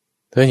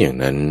ถ้าอย่าง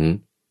นั้น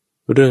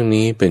เรื่อง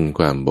นี้เป็นค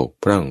วามบก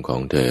พร่องขอ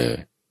งเธอ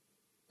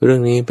เรื่อ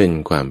งนี้เป็น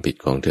ความผิด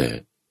ของเธอ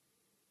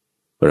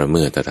ประเ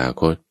มื่อตถา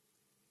คต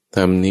ท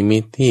ำนิมิ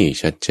ตที่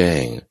ชัดแจ้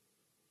ง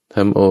ท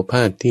ำโอภ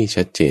าสที่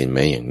ชัดเจนแ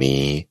ม้อย่าง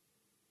นี้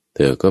เธ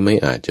อก็ไม่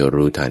อาจจะ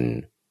รู้ทัน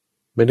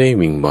ไม่ได้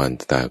วิงวอน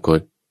ตถาค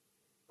ต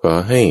ขอ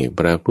ให้พ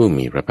ระผู้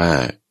มีพระภา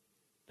ค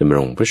ดำร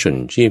งพระชน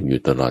ชีพอ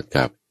ยู่ตลอด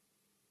กับ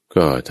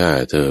ก็ถ้า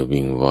เธอ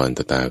วิงวอนต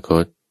ถาค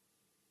ต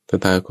ต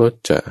ถาคต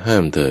จะห้า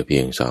มเธอเพี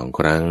ยง2 ค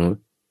รั้ง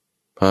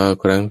พอ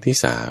ครั้งที่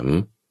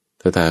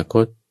3ตถาค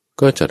ต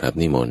ก็จะรับ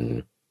นิมนต์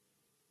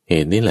เห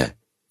ตุนี้แหละ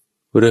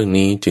เรื่อง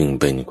นี้จึง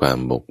เป็นความ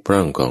บกพร่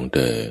องของเธ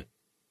อ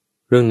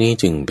เรื่องนี้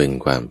จึงเป็น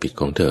ความผิด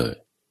ของเธอ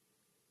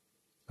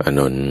อาน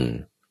นท์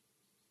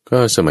ก็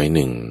สมัยห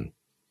นึ่ง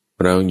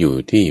เราอยู่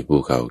ที่ภู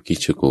เขาคิ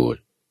ชกูฏ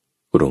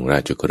กรุงรา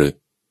ชคฤ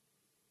ห์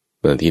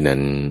เมื่อที่นั้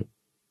น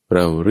เร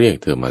าเรียก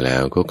เธอมาแล้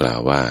วก็กล่า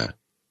วว่า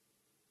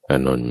อา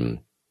นนท์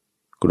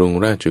กรุง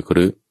ราชค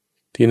ฤห์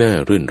ที่น่า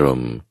รื่นร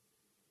ม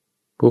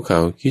ภูเขา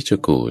คิช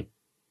กูฏ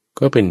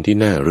ก็เป็นที่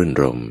น่ารื่น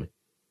รม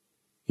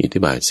อิทธิ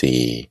บาท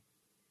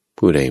4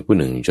 ผู้ใดผู้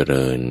หนึ่งเจ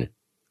ริญ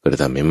กระ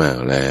ทำให้มาก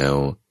แล้ว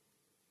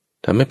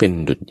ทำให้เป็น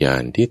ดุจยา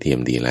นที่เทียม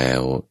ดีแล้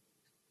ว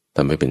ท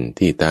ำให้เป็น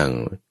ที่ตั้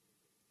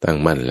ง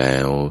มั่นแล้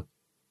ว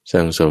สร้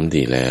างสม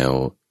ดีแล้ว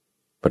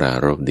ปรา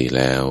รภดีแ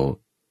ล้ว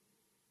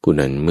ผู้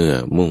นั้นเมื่อ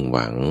มุ่งห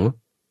วัง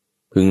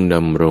พึงด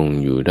ำรง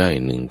อยู่ได้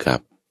หนึ่งกั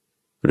บ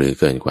หรือ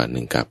เกินกว่าห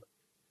นึ่งกับ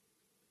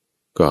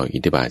ก็อิ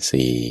ทธิบาท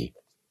สี่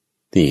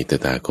ที่ต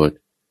ถาคต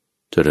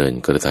เจริญ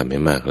กระทำให้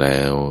มากแล้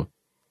ว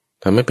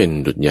ทำให้เป็น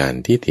ดุจยาน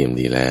ที่เทียม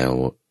ดีแล้ว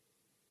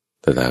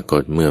ตถาค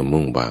ตเมื่อ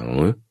มุ่งหวัง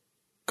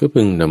ก็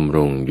พึงดำร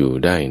งอยู่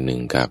ได้หนึ่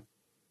งกับ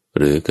ห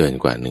รือเกิน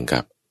กว่าหนึ่ง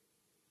กับ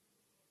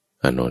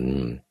อานน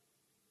ท์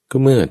ก็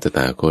เมื่อตถ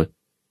าคต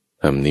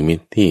ทำนิมิต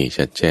ที่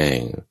ชัดแจ้ง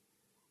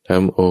ท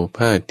ำโอภ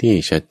าสที่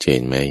ชัดเจน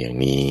แม้อย่าง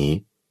นี้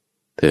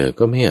เธอ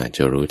ก็ไม่อาจจ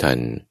ะรู้ทัน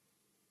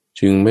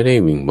จึงไม่ได้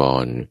วิงบอ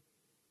น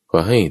ขอ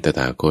ให้ต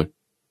ถาคต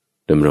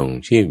ดำรง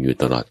ชีพอยู่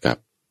ตลอดกับ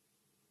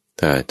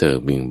ถ้าเธอ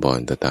วิงบอน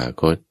ตถา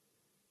คต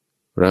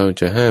เรา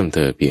จะห้ามเธ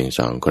อเพียง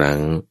2 ครั้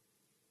ง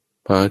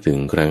พอถึง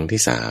ครั้ง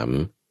ที่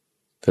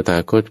3ตถา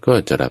คตก็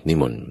จะรับนิ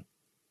มนต์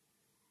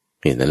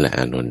เหตุนั้นแหละ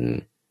อานนท์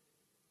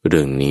เ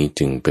รื่องนี้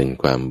จึงเป็น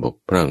ความบก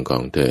พร่องขอ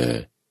งเธอ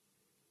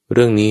เ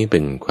รื่องนี้เป็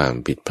นความ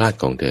ผิดพลาด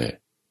ของเธอ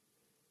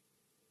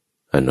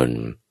อานน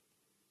ท์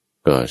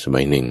ก็ส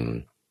มัยหนึ่ง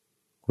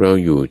เรา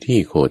อยู่ที่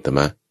โคตม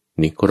ะ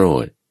นิโคร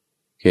ธ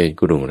เขต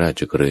กรุงรา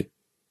ชคฤห์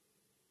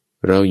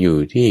เราอยู่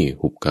ที่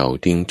หุบเขา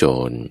ทิ้งโจ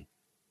ร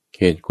เข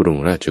ตกรุง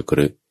ราชค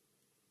ฤห์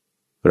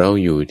เรา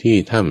อยู่ที่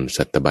ถ้ำ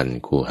สัตบัญ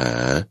คูหา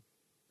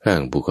ข้า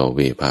งภูเขาเว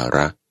ภาร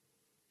ะ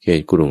เข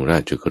ตกรุงรา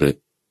ชคฤ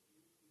ห์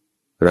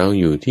เรา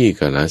อยู่ที่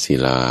กาลสิ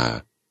ลา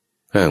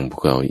ข้างภู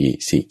เขาอิ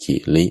สิกิ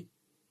ลิ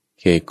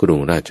เขตกรุง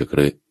ราชค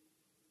ฤห์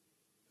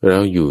เรา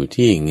อยู่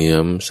ที่เงื้อ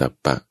มสัป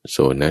ปะโส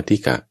นทิ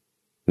กะ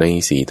ใน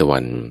สีตะวั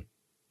น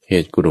เข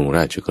ตกรุงร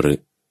าชคฤ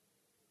ห์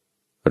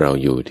เรา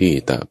อยู่ที่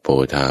ตะโป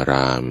ธาร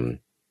าม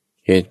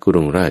เขตก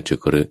รุงราช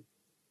คฤห์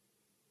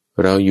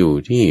เราอยู่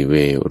ที่เว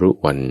รุ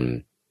วัน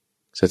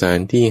สถาน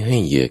ที่ให้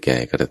เหยื่อแก่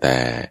กระแต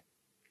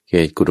เข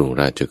ตกรุง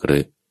ราชคฤ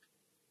ห์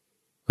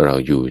เรา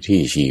อยู่ที่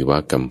ชีว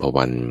กัมพ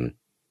วัน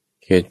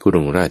เขตกรุ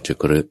งราช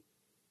คฤห์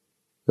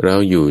เรา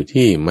อยู่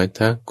ที่มัทธ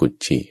กุจ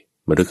ฉิ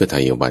มฤคทา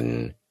ยวัน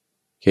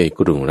เขต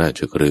กรุงรา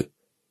ชคฤห์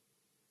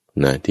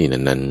ณที่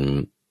นั้น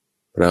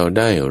เราไ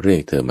ด้เรีย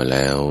กเธอมาแ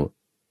ล้ว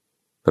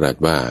ตรัส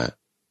ว่า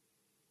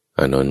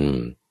อานนท์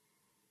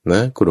ณ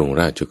กรุง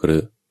ราชคฤ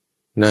ห์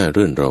น่า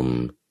รื่นรม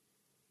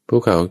ภู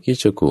เขาคิ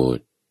ชกูฏ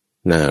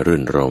น่ารื่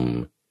นรม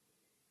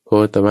โค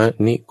ตมะ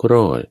นิโคร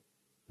ธ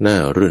น่า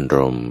รื่นร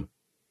ม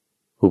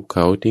หุบเข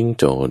าทิ้ง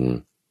โจร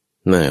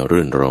น่า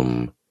รื่นรม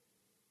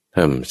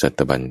ถ้ำสัต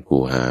บัญคู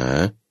หา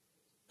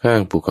ข้า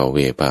งภูเขาเว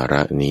ปาร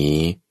ะนี้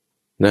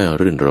น่า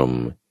รื่นรม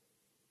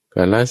ก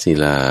าลสิ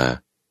ลา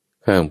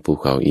ข้างภู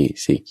เขาอิ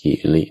สิกิ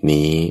ลิ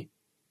นี้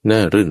น่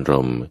ารื่นร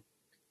ม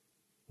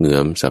เงื้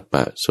อมสัปป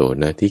ะโส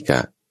นทิก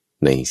ะ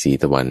ในสี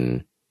ตะวัน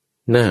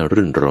น่า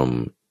รื่นรม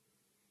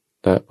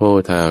ตะโพ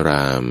ธาร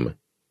าม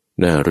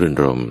น่ารื่น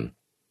รม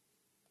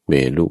เว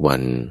ลุวั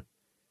น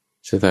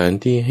สถาน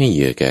ที่ให้เห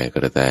ยื่อแก่ก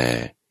ระแต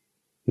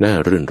น่า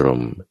รื่นร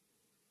ม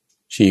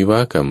ชีว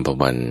กัมพ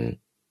วัน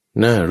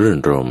น่ารื่น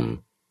รม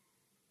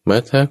มั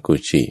ทธกุ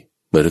จฉิ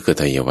มฤค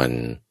ทายวัน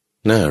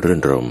น่ารื่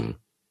นรม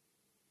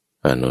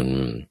อานน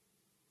ท์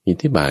อิท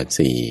ธิบาท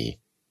สี่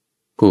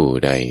ผู้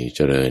ใดเจ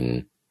ริญ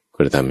ก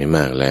ระทำให้ม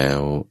ากแล้ว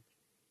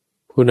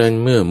ผู้นั้น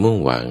เมื่อมุ่ง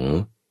หวัง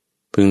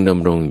พึงด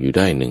ำรงอยู่ไ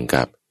ด้หนึ่ง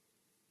กับ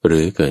หรื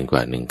อเกินกว่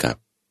าหนึ่งกับ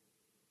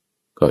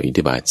ก็อิท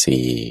ธิบาท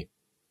สี่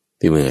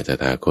ที่เมื่อต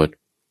ถาคต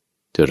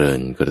เจริญ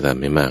กระท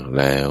ำให้มาก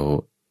แล้ว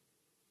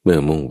เมื่อ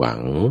มุ่งหวั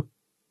ง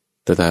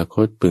ตถาค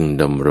ตพึง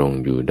ดำรง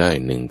อยู่ได้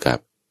หนึ่งกับ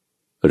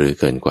หรือ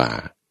เกินกว่า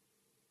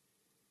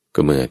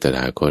ก็เมื่อตถ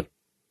าคต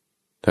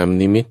ทำ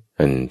นิมิต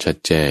อันชัด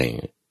แจ้ง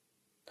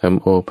ท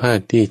ำโอภาส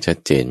ที่ชัด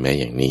เจนแม้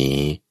อย่างนี้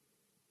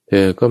เธ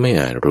อก็ไม่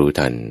อาจรู้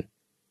ทัน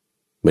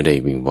ไม่ได้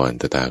วิงวอน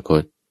ตถาค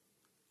ต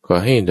ขอ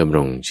ให้ดำร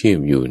งชีพ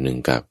อยู่หนึ่ง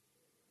กับ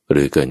ห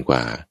รือเกินก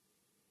ว่า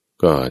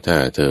ก็ถ้า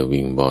เธอ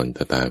วิงวอนต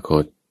ถาค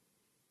ต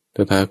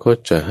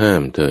จะห้า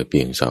มเธอเพี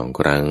ยง2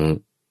 ครั้ง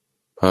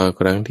พอ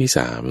ครั้งที่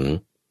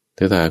3ต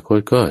ถาคต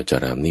ก็จะ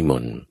รับนิม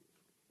นต์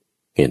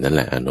เหตุนั้นแห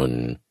ละอานน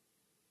ท์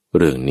เ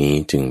รื่องนี้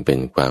จึงเป็น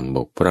ความบ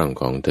กพร่อง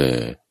ของเธอ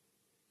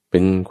เป็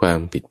นความ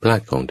ผิดพลา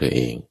ดของเธอเ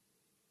อง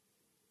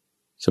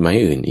สมัย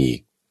อื่นอีก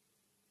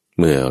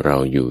เมื่อเรา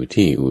อยู่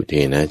ที่อุเท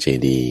นะเจ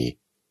ดีย์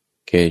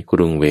เขตก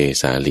รุงเว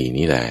สาลี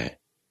นี่แหละ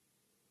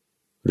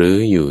หรือ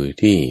อยู่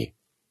ที่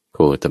โค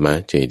ตมะ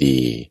เจดี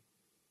ย์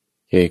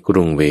เขตก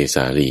รุงเวส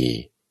าลี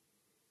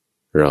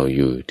เราอ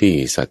ยู่ที่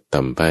สัต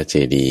ตัมปะเจ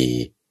ดีย์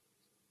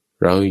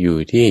เราอยู่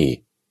ที่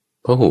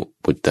พหุ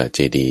ปุตตเจ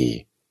ดีย์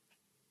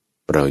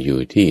เราอยู่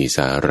ที่ส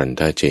ารัน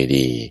ทเจ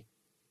ดีย์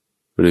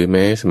หรือแ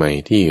ม้สมัย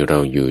ที่เรา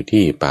อยู่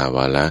ที่ปาว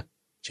าละ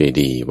เจ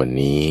ดีย์วัน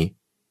นี้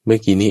เมื่อ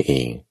กี้นี้เอ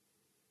ง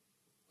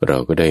เรา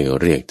ก็ได้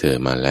เรียกเธอ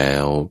มาแล้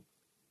ว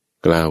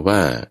กล่าวว่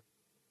า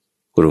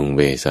กรุงเ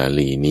วสา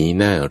ลีนี้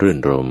น่ารื่น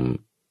รม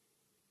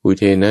อุเ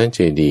ทนะเจ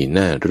ดีย์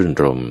น่ารื่น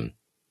รม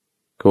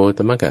โคต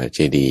มกะเจ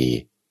ดีย์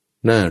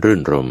น่ารื่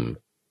นรม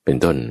เป็น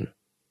ต้น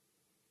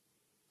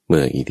เ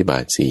มื่ออิทธิบา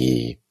ทสี่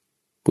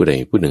ผู้ใด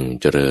ผู้หนึ่ง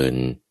เจริญ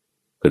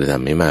กระท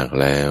ำให้มาก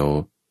แล้ว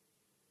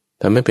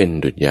ทำให้เป็น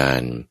ดุจยา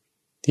น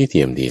ที่เ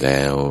ทียมดีแ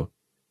ล้ว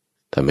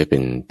ทำให้เป็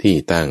นที่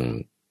ตั้ง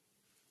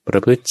ปร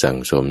ะพฤติสั่ง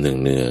สมเ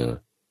นือง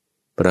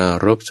ๆปรา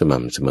รภส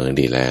ม่ำเสมอ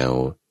ดีแล้ว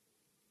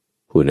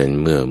ผู้นั้น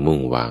เมื่อมุ่ง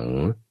หวัง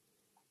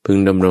พึง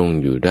ดำรง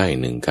อยู่ได้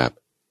หนึ่งกับ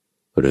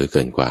หรือเ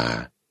กินกว่า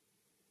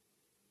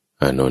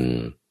อานนท์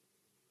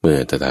เมื่อ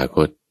ตถาค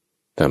ต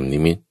ทำนิ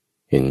มิต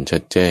เห็นชั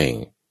ดแจ้ง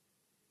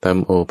ท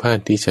ำโอภาส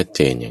ที่ชัดเ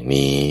จนอย่าง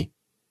นี้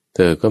เธ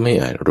อก็ไม่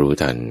อาจรู้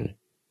ทัน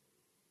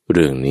เ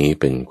รื่องนี้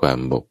เป็นความ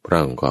บกพร่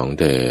องของ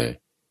เธอ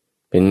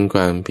เป็นคว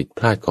ามผิดพ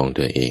ลาดของเธ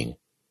อเอง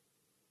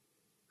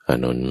อา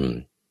นนท์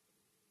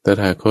ต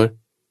ถาคต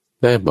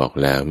ได้บอก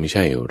แล้วไม่ใ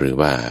ช่หรือ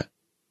ว่า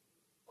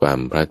ความ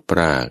พลัดพร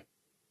าก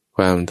ค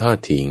วามทอด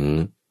ทิ้ง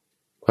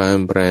ความ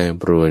แปร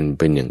ปรวนเ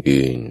ป็นอย่าง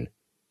อื่น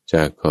จ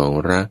ากของ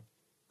รัก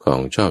ของ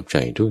ชอบใจ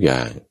ทุกอย่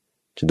าง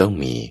จะต้อง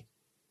มี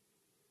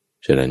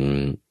ฉะนั้น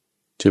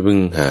จะพึง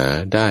หา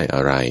ได้อ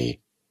ะไร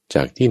จ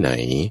ากที่ไหน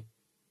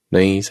ใน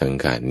สัง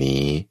ขาร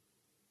นี้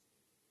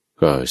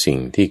ก็สิ่ง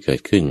ที่เกิ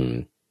ดขึ้น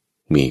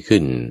มี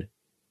ขึ้น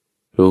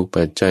ถูก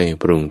ปัจจัย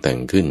ปรุงแต่ง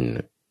ขึ้น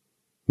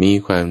มี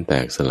ความแต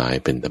กสลาย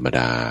เป็นธรรมด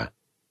า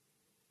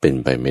เป็น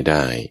ไปไม่ไ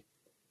ด้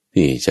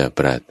ที่จะป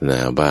รารถนา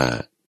ว่า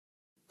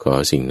ขอ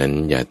สิ่งนั้น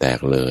อย่าแตก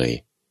เลย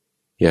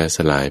อย่าส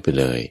ลายไป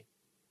เลย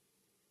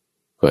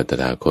ก็ต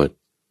ถาคต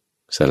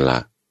สละ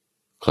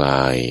คล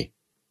าย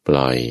ป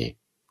ล่อย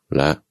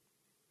ละ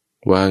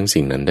วาง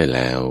สิ่งนั้นได้แ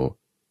ล้ว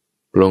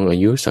ปลงอา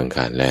ยุสังข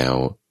ารแล้ว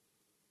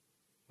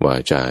วา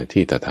จา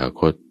ที่ตถา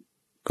คต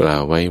กล่า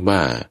วไว้ว่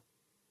า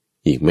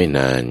อีกไม่น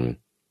าน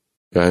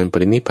การป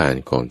รินิพพาน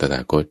ของตถ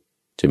าคต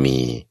จะมี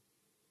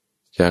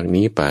จาก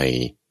นี้ไป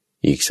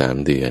อีก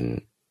3 เดือน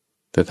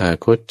ตถา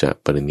คตจะ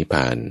ปรินิพพ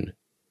าน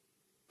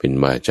เป็น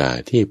วาจา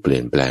ที่เปลี่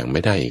ยนแปลงไม่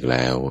ได้อีกแ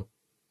ล้ว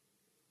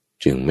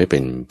จึงไม่เป็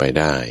นไป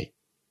ได้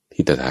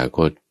ที่ตถาค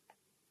ต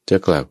จะ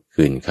กลับ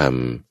คืนค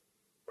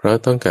ำเพราะ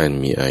ต้องการ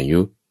มีอายุ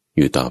อ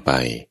ยู่ต่อไป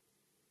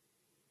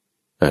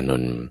อาน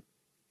นท์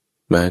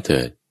มาเ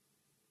ถิด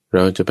เร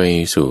าจะไป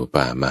สู่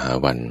ป่ามหา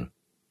วัน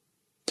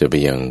จะไป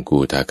ยังกู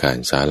ฏาคาร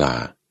ศาลา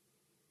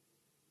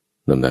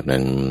ลำดับ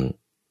นั้น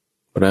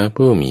พระ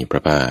ผู้มีพร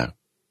ะภาค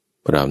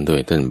พร้อมด้ว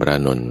ยท่านพระ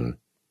นนท์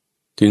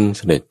จึงเส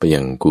ด็จไปยั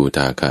งกูฏ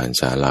าคาร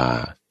ศาลา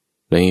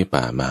ใน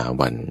ป่ามหา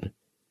วัน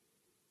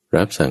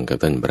รับสั่งกับ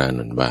ท่านพระน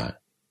นท์ว่า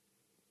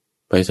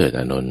ไปเถิด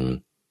อานนท์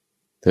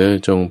เธอ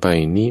จงไป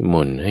นิม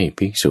นต์ให้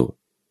ภิกษุ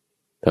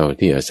เท่า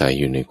ที่อาศัย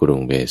อยู่ในกรุง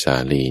เวสา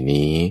ลี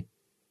นี้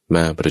ม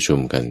าประชุม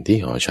กันที่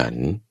หอฉัน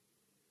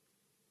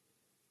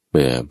เ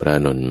มื่อพระอ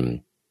านนท์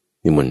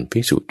นิมนต์ภิ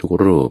กษุทุก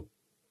รูป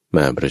ม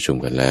าประชุม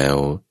กันแล้ว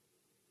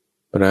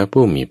พระ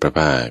ผู้มีพระภ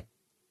าค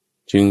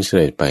จึงเส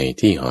ด็จไป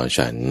ที่หอ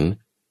ฉัน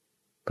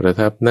ประ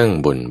ทับนั่ง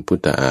บนพุท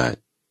ธอาฏ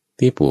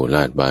ที่ปูล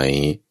าดไว้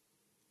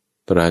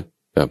ตรัส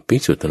กับภิ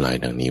กษุทั้งหลาย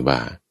ดังนี้ว่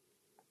า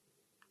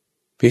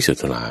ภิกษุ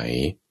ทั้งหลาย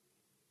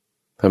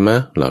ธรรมะ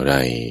เหล่าใด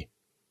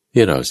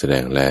ที่เราแสด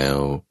งแล้ว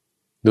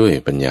ด้วย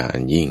ปัญญาอั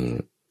นยิ่ง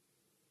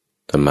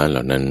ธรรมะเห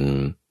ล่านั้น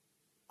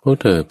พวก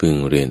เธอพึง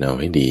เรียนเอา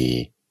ให้ดี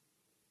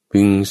พึ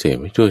งเสพ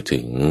ให้ทั่ว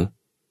ถึง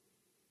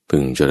พึ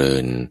งเจริ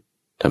ญ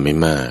ทำให้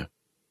มาก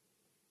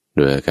โด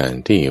ยอาการ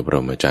ที่พร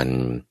หมจรร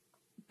ย์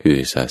คือ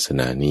ศาส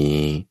นานี้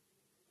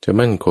จะ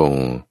มั่นคง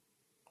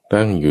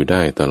ตั้งอยู่ไ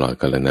ด้ตลอด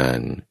กาลนา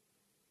น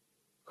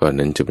ก่อน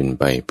นั้นจะเป็น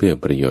ไปเพื่อ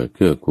ประโยชน์เ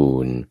กื้อกู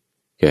ล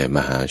แก่ม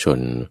หาช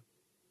น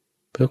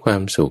เพื่อควา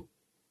มสุข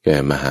แก่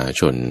มหา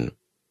ชน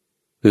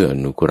เพื่ออ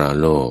นุเคราะห์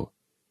โลก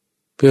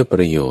เพื่อป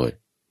ระโยชน์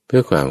เพื่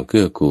อความเ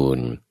กื้อกูล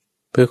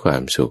เพื่อควา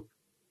มสุข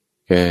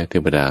แก่เท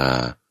วดา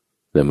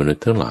และมนุษ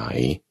ย์ทั้งหลาย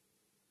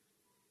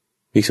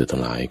ภิกษุทั้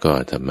งหลายก็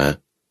ธรรมะ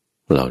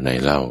เหล่าใน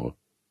เล่า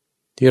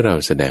ที่เรา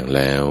แสดงแ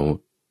ล้ว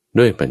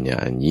ด้วยปัญญา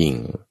อันยิ่ง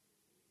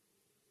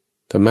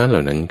ธรรมะเหล่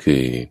านั้นคื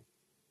อ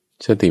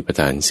สติปัฏ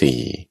ฐานสี่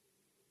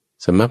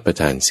สมัปป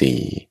ทานสี่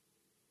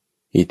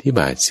อิทธิบ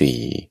าทสี่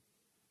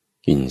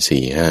อินทรี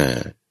ย์ห้า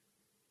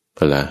พ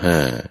ละห้า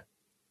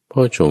โพ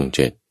ชฌงค์เ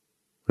จ็ด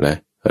และ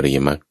อริ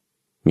ยมรรค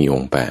มีอ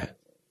งค์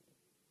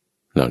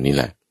8เหล่านี้แ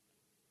หละ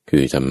คื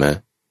อธรรมะ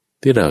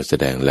ที่เราแส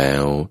ดงแล้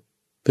ว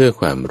เพื่อ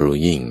ความรู้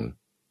ยิ่ง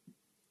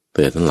เธ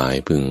อทั้งหลาย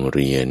พึงเ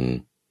รียน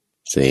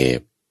เสพ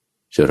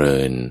เจริ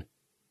ญ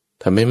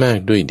ทำให้มาก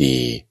ด้วยดี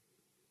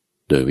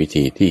โดยวิ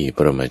ธีที่ป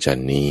รมาจาร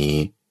ย์นี้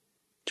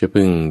จะ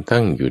พึง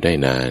ตั้งอยู่ได้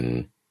นาน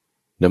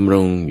ดำร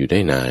งอยู่ได้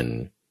นาน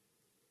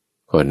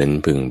ข้อนั้น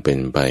พึงเป็น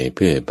ไปเ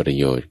พื่อประ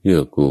โยชน์เกื้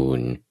อกูล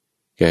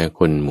แก่ค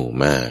นหมู่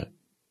มาก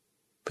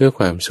เพื่อค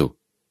วามสุข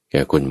แ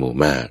ก่คนหมู่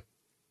มาก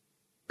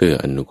เพื่อ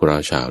อนุเคราะ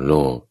ห์ชาวโล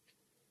ก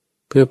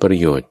เพื่อประ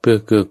โยชน์เพื่อ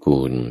เกื้อ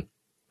กูล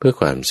เพื่อ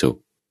ความสุข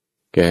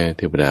แก่เ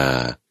ทวดา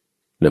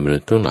และมนุ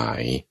ษย์ทั้งหลา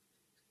ย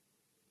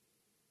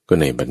ก็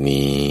ในบัด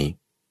นี้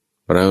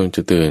เราจ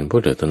ะเตือนพว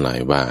กเธอทั้งหลาย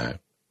ว่า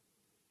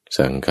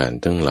สังขาร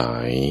ทั้งหลา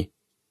ย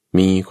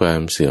มีควา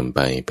มเสื่อมไป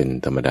เป็น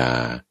ธรรมดา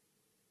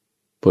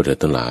พวกเธอ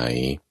ทั้งหลาย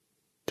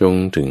จง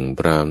ถึง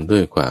พร้อมด้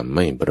วยความไ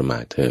ม่ประมา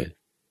ทเถิด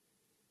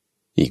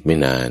อีกไม่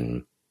นาน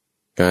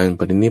การป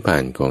รินิพพา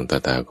นของต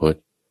ถาคต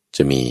จ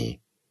ะมี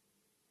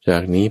จา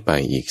กนี้ไป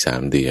อีก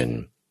3 เดือน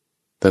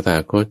ตถา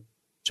คต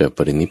จะป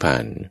รินิพพา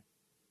น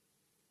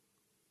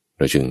เ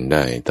ราจึงไ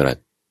ด้ตรัส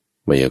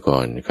ไวยาก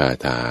รณ์คา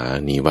ถา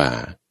นี้ว่า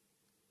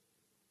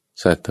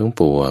สัตว์ทั้ง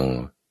ปวง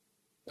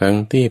ทั้ง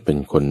ที่เป็น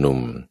คนหนุ่ม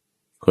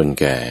คน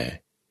แก่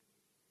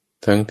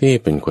ทั้งที่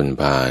เป็นคน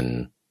พาล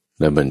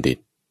และบัณฑิต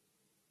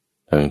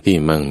ทั้งที่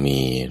มั่งมี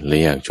และ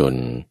ยากจน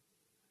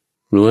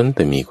ล้วนแ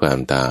ต่มีความ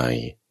ตาย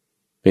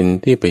เป็น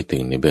ที่ไปถึ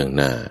งในเบื้อง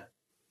หน้า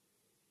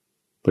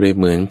เปรียบเ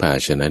หมือนภา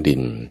ชนะดิ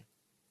น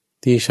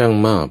ที่ช่าง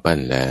หม้อปั้น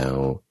แล้ว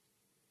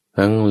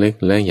ทั้งเล็ก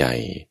และใหญ่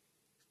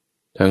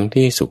ทั้ง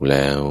ที่สุกแ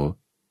ล้ว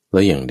แล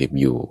ะยังดิบ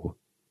อยู่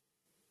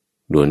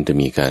ล้วนจะ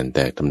มีการแต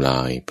กทำลา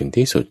ยเป็น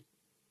ที่สุด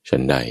ฉั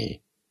นใด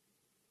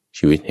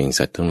ชีวิตแห่ง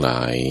สัตว์ทั้งหล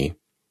าย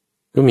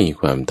ก็มี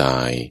ความตา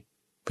ย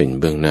เป็น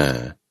เบื้องหน้า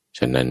ฉ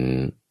ะนั้น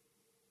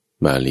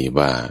บาลี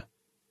ว่า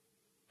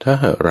ท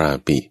หรา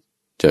ปิ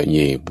จะเย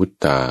บุต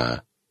ตา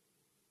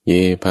เย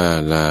พา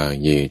ลา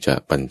เยจะ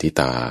ปันติ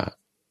ตา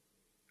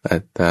อั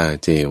ตตา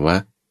เจวะ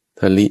ท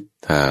ลิ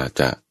ทา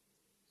จะ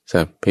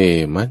สัพเพ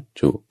มัจ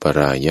จุปร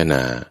ายน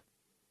า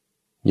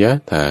ยะ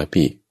ถา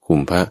ปิคุ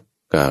มภะ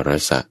การ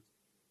สะ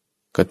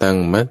กตัง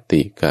มัต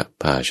ติกะ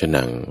ภาช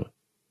นัง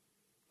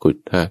กุฏ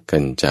ทะกั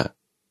นจะ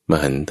ม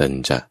หันตัญ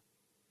จะ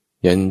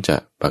ยัญจะ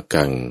ปะ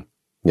กัง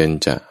ยัญ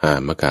จะอา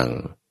มะกัง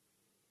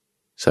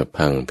สัพ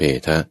พังเพ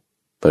ทะ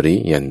ปริ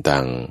ยันตั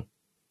ง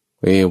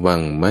เววั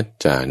งมัจ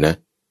จานะ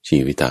ชี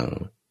วิตัง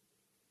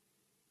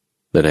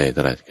ได้ต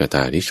รัสคาถ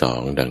าที่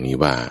2ดังนี้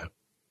ว่า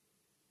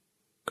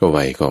ก็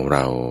วัยของเร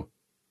า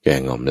แก่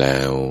ง่อมแล้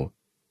ว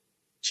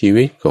ชี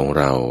วิตของ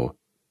เรา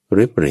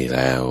ริบหรี่แ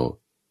ล้ว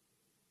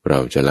เรา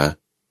จะละ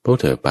พวก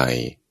เธอไป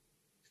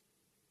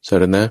ส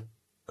รณะ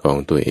ของ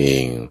ตัวเอ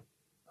ง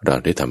เรา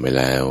ได้ทำไว้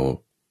แล้ว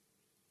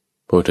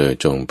พวกเธอ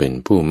จงเป็น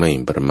ผู้ไม่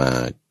ประมา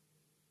ท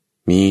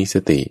มีส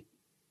ติ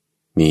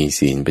มี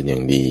ศีลเป็นอย่า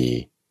งดี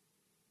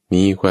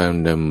มีความ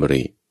ดำ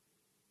ริ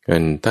กั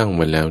นตั้งไ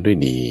ว้แล้วด้วย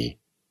ดี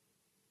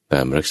ต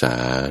ามรักษา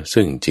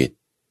ซึ่งจิต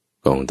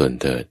ของตน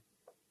เถิด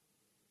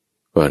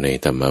ว่าใน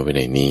ธรรมวิ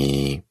นัยนี้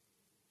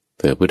เ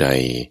ธอผู้ใด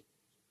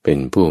เป็น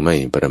ผู้ไม่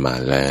ประมา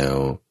ทแล้ว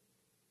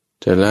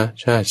จะละ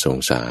ชาติสง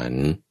สาร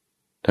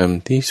ท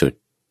ำที่สุด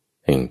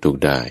แห่งทุก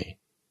ข์ได้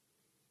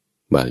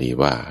บาลี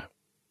ว่า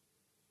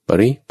ป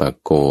ริปัก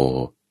โก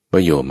ว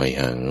โยไม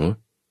หัง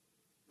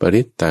ป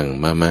ริตตัง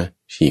มะมะ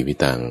ชีวิ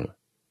ตัง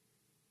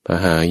ป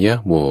หายะ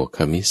โวค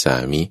มิสา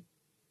มิ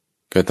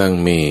กตัง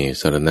เม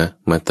สรณะ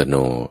มัตโน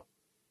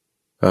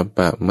อป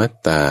ะมัต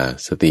ตา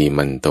สติ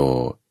มันโต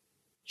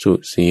สุ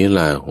สีล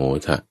าโห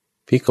ทะ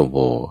พิกโว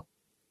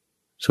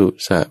สุ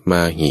สะม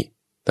าหิ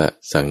ตะ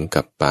สัง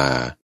กัปปา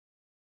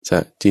สะ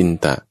จิน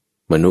ตะ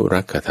มนุ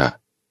รักขะ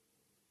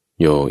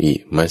โยอิ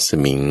มัส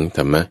มิงธ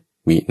รรม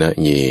วินะ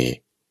เย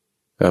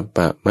อป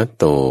ะมัต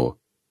โต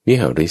วิ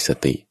หริส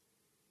ติ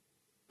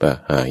ป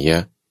หายะ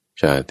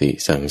ชาติ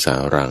สังสา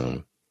รัง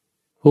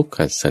ภุค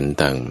ขัสสัน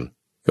ตัง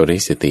กริ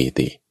สติ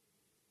ติ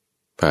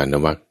ภาน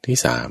วรรคที่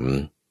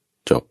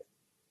3จบ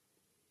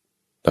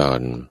ตอ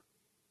น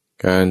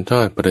การท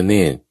อดพระเน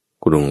ตร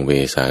กรุงเว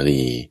สา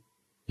ลี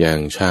อย่าง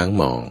ช้าง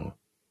มอง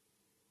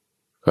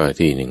ข้อ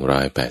ที่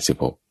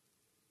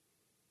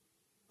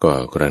186ก็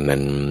กระ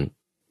นั้น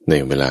ใน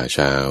เวลาเ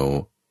ช้า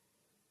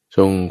ท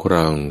รงคร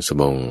องส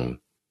บง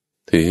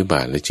ถือบ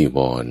าทและจีว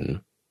ร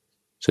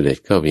เสด็จ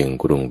เข้ายัง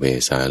กรุงเว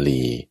สา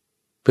ลี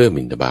เพื่อ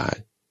บิณฑบาต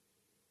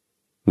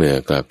เมื่อ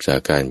กลับจา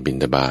กการบิณ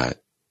ฑบาต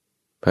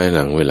ภายห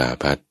ลังเวลา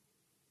พัด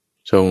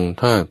ทรง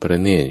ทอดพระ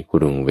เนตรก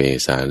รุงเว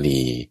สา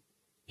ลี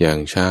อย่าง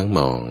ช้างม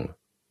อง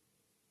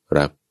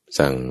รับ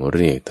สั่งเ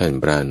รียกท่าน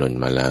พระอานนท์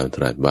มาแล้วต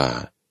รัสว่า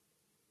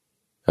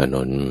อาน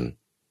นท์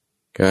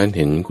การเ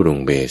ห็นกรุง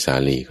เวสา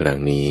ลีครั้ง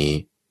นี้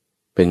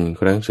เป็น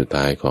ครั้งสุด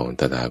ท้ายของ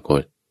ตถาค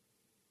ต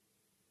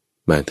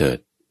มาเถิด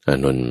อา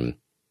นนท์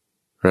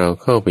เรา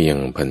เข้าไปยัง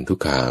พันธุ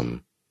คาม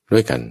ด้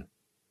วยกัน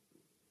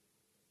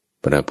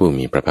พระผู้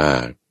มีพระภา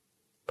ค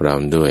พร้อ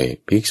มด้วย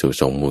ภิกษุ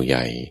สงฆ์หมู่ให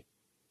ญ่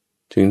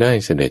จึงได้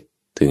เสด็จ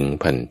ถึง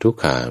พันธุ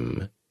คาม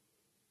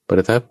ปร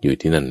ะทับอยู่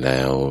ที่นั่นแ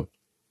ล้ว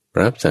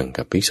รับสั่ง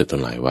กับภิกษุทั้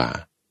งหลายว่า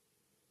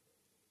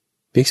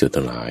ภิกษุ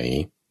ทั้งหลาย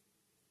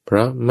เพร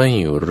าะไม่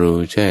รู้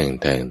แจ้ง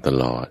แทงต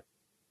ลอด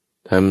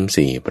ทำ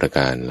4 ประก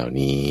ารเหล่า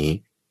นี้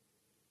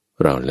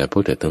เราและพว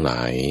กเธอทั้งหล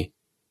าย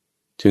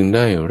จึงไ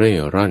ด้เร่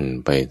ร่อน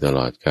ไปตล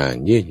อดการ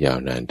ยืดยาว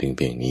นานถึงเ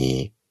พียงนี้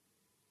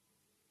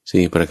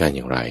4 ประการอ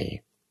ย่างไร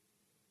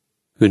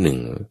คือ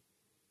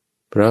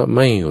 1. เพราะไ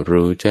ม่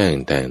รู้แจ้ง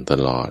แทงต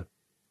ลอด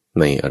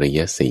ในอริย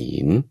ศี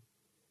ล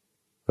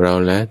เรา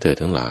และเธอ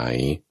ทั้งหลาย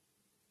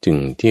จึง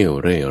เที่ยว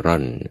เร่ร่อ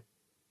น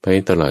ไป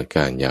ตลอดก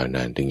ารยาวน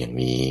านถึงอย่าง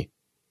นี้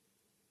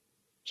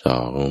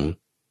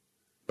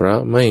 2. เพราะ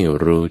ไม่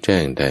รู้แจ้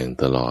งแทง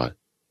ตลอด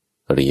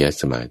อริย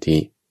สมาธิ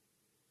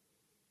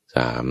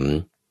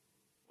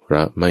 3. เพร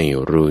าะไม่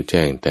รู้แ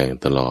จ้งแทง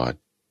ตลอด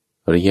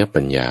อริย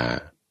ปัญญา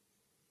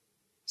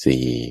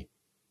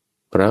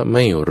 4. เพราะไ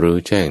ม่รู้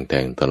แจ้งแท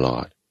งตลอ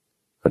ด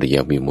อริย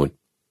วิมุตติ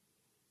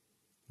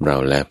เรา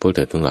และพวกเธ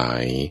อทั้งหลา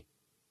ย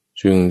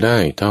จึงได้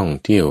ท่อง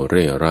เที่ยวเ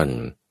ร่ร่อน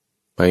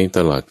ไปต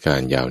ลอดกา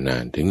รยาวนา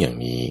นถึงอย่าง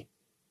นี้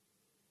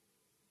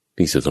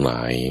ภิกษุทั้งหล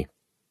าย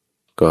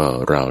ก็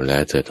เราและ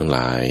เธอทั้งหล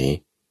าย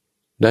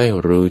ได้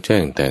รู้แจ้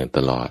งแทงต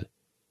ลอด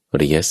อ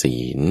ริยศี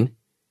ล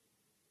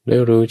ได้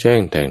รู้แจ้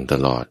งแทงต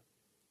ลอด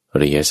อ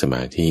ริยสม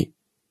าธิ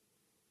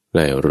ไ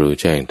ด้รู้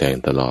แจ้งแทง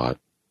ตลอด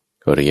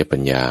อริยปั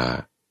ญญา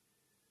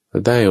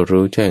ได้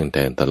รู้แจ้งแท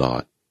งตลอ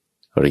ด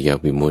อริย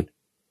วิมุตติ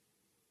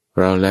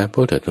เราและพ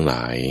วกเธอทั้งหล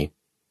าย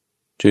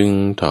จึง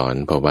ถอน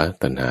ภวะ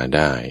ตัณหาไ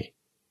ด้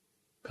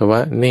ภวะ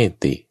เน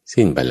ติ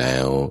สิ้นไปแล้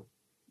ว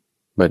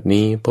บัด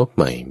นี้พบใ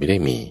หม่ไม่ได้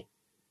มี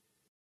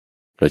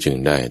เราจึง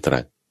ได้ตรั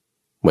ส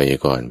ไวยา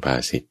กรณ์ภา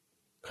ษิต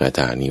คาถ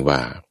านี้ว่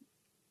า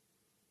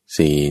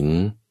ศีล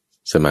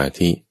สมา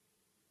ธิ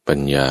ปัญ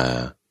ญา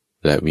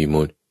และวิ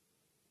มุตติ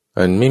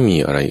อันไม่มี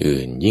อะไร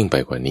อื่นยิ่งไป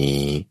กว่านี้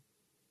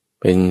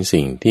เป็น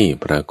สิ่งที่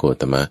พระโค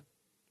ตมะ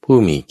ผู้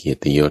มีเกียร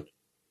ติยศ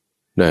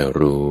ได้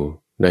รู้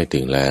ได้ถึ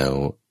งแล้ว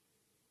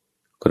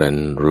ครั้น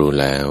รู้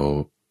แล้ว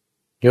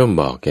ย่อม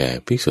บอกแก่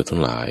ภิกษุทั้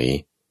งหลาย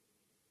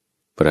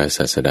พระศ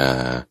าสดา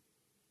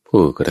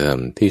ผู้กระท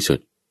ำที่สุด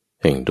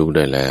แห่งทุกข์ไ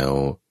ด้แล้ว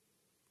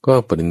ก็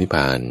ปรินิพพ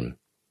าน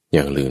อ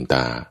ย่างลืมต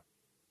า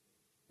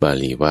บา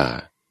ลีว่า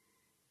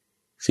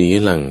สี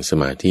ลังส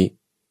มาธิ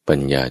ปัญ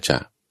ญาจะ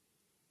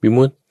วิ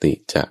มุตติ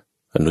จะ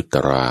อนุตต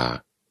รา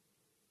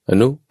อ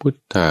นุพุท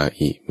ธา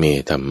อิเม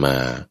ธัมมา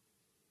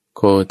โ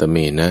คตเม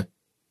นะ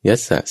ยัส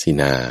สะสิ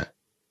นา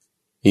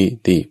อิ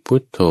ติพุ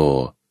ทโธ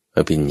อ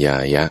ภิญญา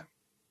ยะ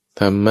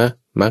ธัมมะ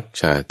มัค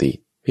ชาติ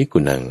ภิกขุ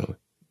นัง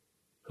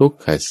ทุก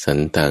ขัสสัน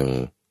ตัง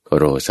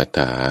โรสัตถ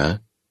า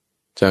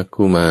จัก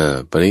ขุมา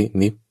ปริ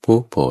นิพพุ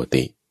โพ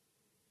ติ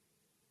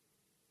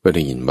ก็ไ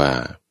ด้ยินว่า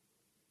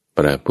พ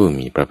ระผู้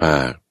มีพระภา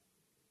ค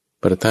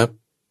ประทับ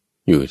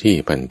อยู่ที่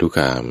พันธุค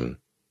าม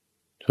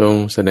ทรง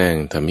แสดง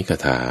ธรรมิก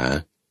ถา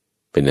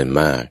เป็นอัน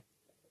มาก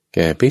แ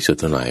ก่ภิกษุ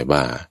ทั้งหลาย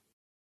ว่า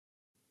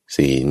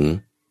ศีล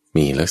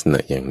มีลักษณะ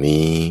อย่าง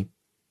นี้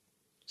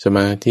สม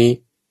าธิ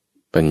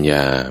ปัญญ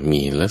า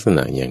มีลักษณ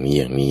ะอย่างนี้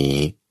อย่างนี้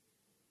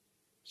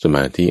สม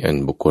าธิอัน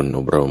บุคคลอ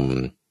บรม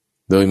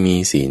โดยมี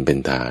ศีลเป็น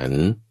ฐาน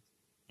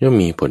ย่อม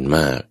มีผลม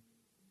าก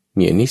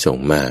มีอานิสง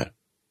ส์มาก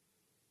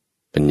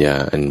ปัญญา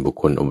อันบุค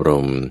คลอบร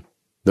ม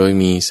โดย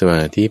มีสม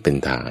าธิเป็น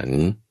ฐาน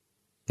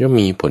ย่อม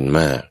มีผล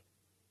มาก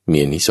มี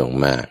อานิสงส์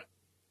มาก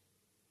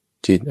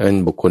จิตอัน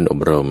บุคคลอบ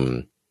รม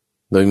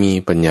โดยมี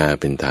ปัญญา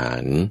เป็นฐา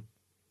น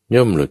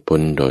ย่อมหลุดพ้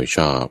นโดยช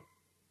อบ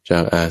จา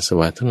กอาส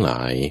วะทั้งหล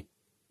าย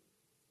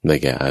ได้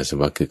แก่อาส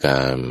วะคือก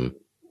าม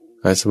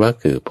อาสวะ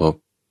คือภพ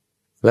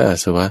และอา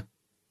สวะ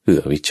คือ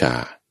อวิชชา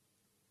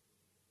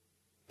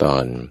ตอ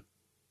น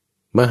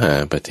มหา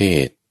ประเท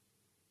ศ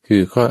คื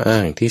อข้ออ้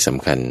างที่ส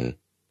ำคัญ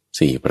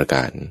4ประก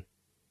าร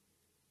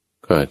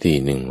ข้อที่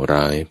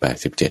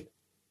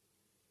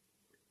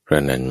187พร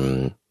ะนั้น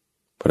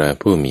พระ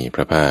ผู้มีพ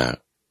ระภาค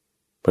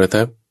ประ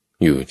ทับ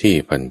อยู่ที่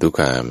พันธุ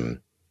คาม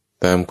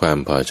ตามความ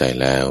พอใจ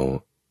แล้ว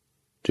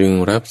จึง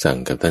รับสั่ง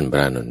กับท่านพร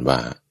ะอานนท์ว่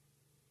า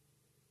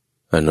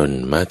อานน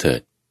ท์มาเถิ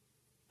ด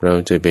เรา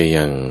จะไป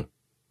ยัง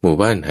หมู่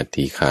บ้านหัต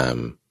ถีคาม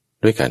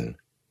ด้วยกัน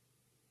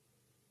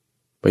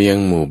ไปยัง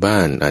หมู่บ้า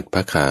นอัฏฐ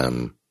คาม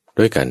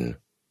ด้วยกัน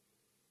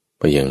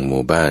ไปยังห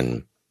มู่บ้าน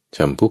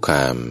ชัมพุค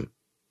าม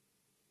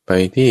ไป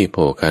ที่โภ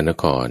คาน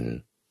คร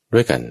ด้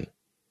วยกัน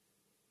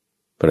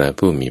พระ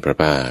ผู้มีพระ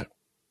ภาค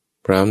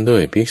พร้อมด้ว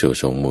ยภิกษุ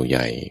สงฆ์หมู่ให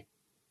ญ่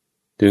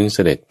จึงเส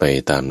ด็จไป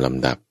ตามล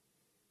ำดับ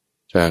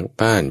จาก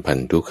บ้านพัน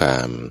ธุคา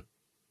ม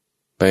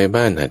ไป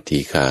บ้านหัตถี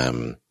คาม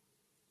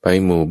ไป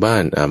หมู่บ้า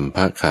นอัมพ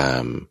คา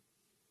ม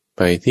ไ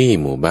ปที่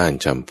หมู่บ้าน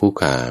ชัมพุ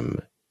คาม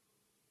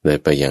เลย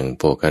ไปยัง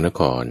โภคาน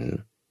คร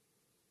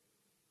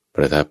ป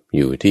ระทับอ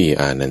ยู่ที่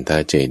อานันท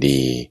เจดี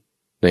ย์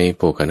ในโ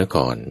ภคานค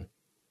ร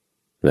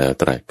แล้ว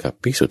ตรัสกับ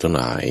ภิกษุทั้ง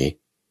หลาย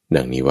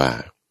ดังนี้ว่า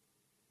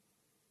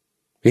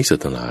ภิกษุ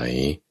ทั้งหลาย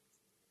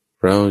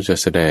เราจะ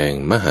แสดง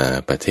มหา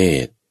ประเท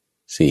ศ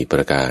4ป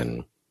ระการ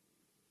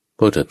พ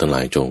วกเธอทั้งหล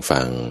ายจง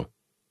ฟัง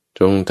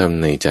จงท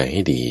ำในใจใ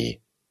ห้ดี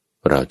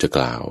เราจะก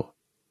ล่าว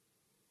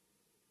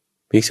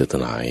ภิกษุทั้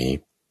งหลาย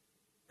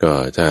ก็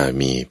ถ้า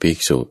มีภิก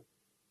ษุ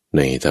ใ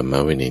นธรรม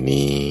วินัย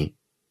นี้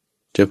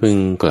จะพึง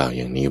กล่าวอ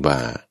ย่างนี้ว่า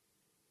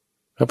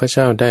ข้าพเ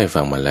จ้าได้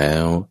ฟังมาแล้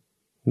ว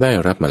ได้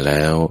รับมาแ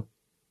ล้ว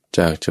จ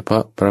ากเฉพา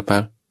ะพระพั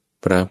กตร์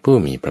พระผู้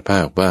มีพระภา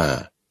คว่า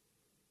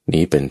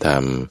นี้เป็นธรร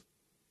ม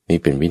นี้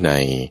เป็นวินั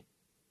ย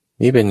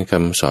นี้เป็นค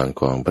ำสอน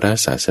ของพระ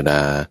ศาสด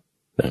า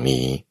ดัง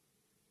นี้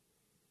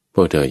พ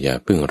วกเธออย่า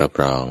พึ่งรับ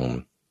รอง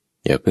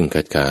อย่าพึ่ง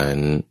คัดค้าน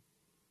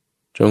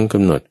จงก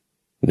ำหนด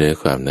เนื้อ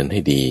ความนั้นให้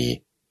ดี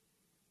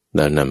แ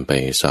ล้วนำไป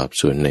สอบ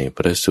สวนในพ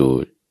ระสู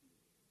ตร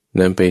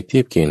นำไปเที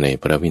ยบเคียงใน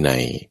พระวินั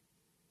ย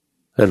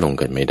ถ้าลง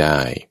กันไม่ได้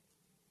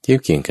เทียบ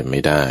เคียงกันไม่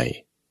ได้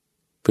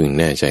พึง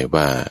แน่ใจ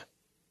ว่า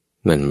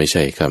นั่นไม่ใ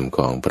ช่คำข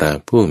องพระ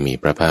ผู้มี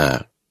พระภาค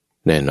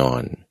แน่นอ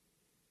น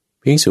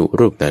ภิกษุ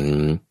รูปนั้น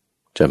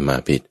จะมา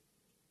ผิด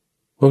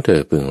พวกเธ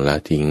อพึงละ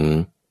ทิ้ง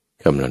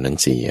คำเหล่านั้น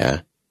เสีย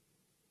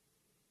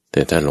แ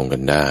ต่ถ้าลงกั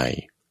นได้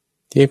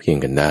เทียบเคียง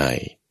กันได้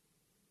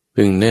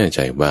พึงแน่ใจ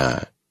ว่า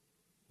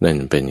นั่น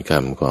เป็นค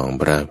ำของ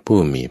พระผู้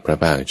มีพระ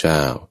ภาคเจ้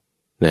า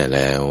แน่แ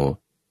ล้ว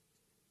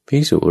ภิ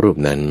กษุรูป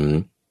นั้น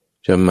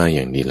จะมาอ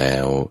ย่างดีแล้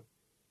ว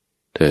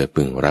เธอ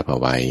พึงรับเอา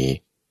ไว้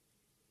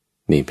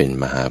นี่เป็น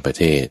มหาประ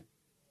เทศ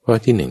ข้อ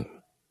ที่หนึ่ง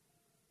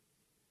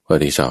ข้อ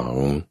ที่สอง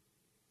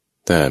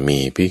ถ้ามี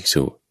ภิก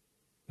ษุ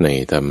ใน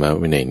ธรรม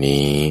วินัย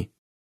นี้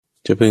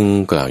จะพึง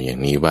กล่าวอย่าง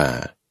นี้ว่า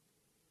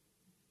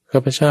ข้า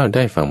พเจ้าไ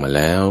ด้ฟังมาแ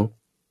ล้ว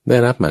ได้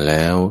รับมาแ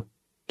ล้ว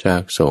จา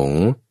กสง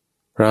ฆ์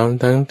พร้อม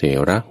ทั้งเถ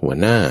ระหัว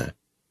หน้า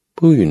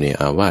ผู้อยู่ใน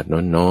อาวาส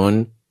โน้น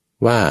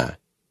ๆว่า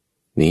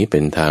นี้เป็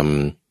นธรรม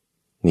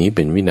นี้เ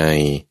ป็นวินั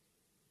ย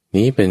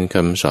นี้เป็นค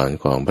ำสอน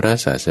ของพระ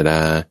ศาสด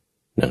า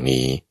ดัง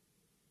นี้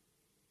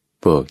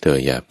พวกเธอ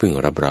อย่าพึ่ง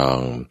รับรอง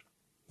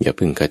อย่า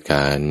พึ่งคัด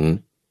ค้าน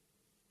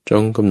จ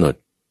งกำหนด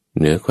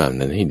เนื้อความ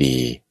นั้นให้ดี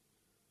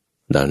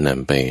แล้วน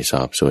ำไปส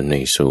อบสวนใน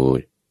สูต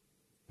ร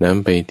น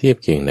ำไปเทียบ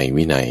เคียงใน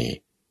วินัย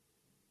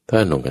ถ้า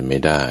ลงกันไม่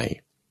ได้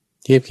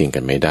เทียบเคียงกั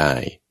นไม่ได้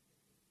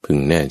พึง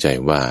แน่ใจ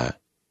ว่า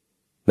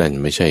นั่น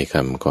ไม่ใช่ค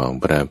ำของ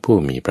พระผู้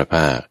มีพระภ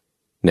าค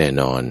แน่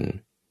นอน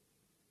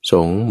ส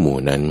งฆ์หมู่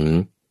นั้น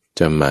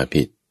จะมา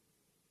ผิด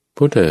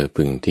ผู้เธอ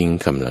พึงทิ้ง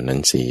คำเหล่านั้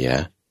นเสีย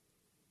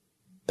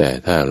แต่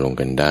ถ้าลง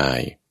กันได้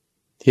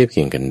เทียบเ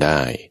คียงกันไ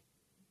ด้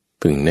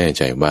พึงแน่ใ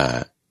จว่า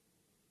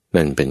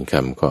นั่นเป็นค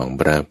ำของ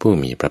พระผู้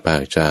มีพระภา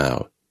คเจ้า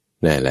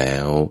แน่แล้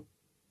ว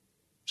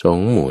สง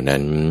ฆ์หมู่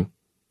นั้น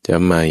จะ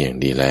มาอย่าง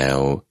ดีแล้ว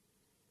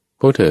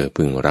พวกเธอ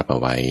พึงรับเอา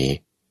ไว้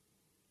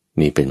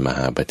นี่เป็นมห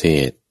าประเท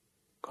ศ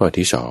ข้อ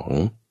ที่สอง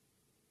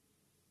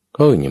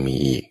ข้ออื่นยังมี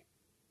อีก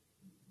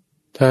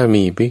ถ้า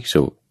มีภิก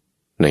ษุ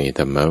ในธ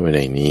รรมวิ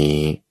นัยนี้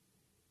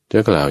จะ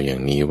กล่าวอย่า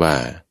งนี้ว่า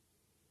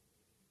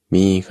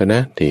มีคณะ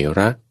เถร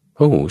ะพ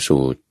หู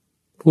สูตร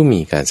ผู้มี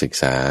การศึก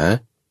ษา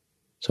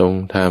ทรง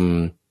ธรรม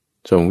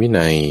ทรงวิ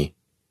นัย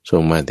ทร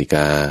งมาติก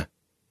า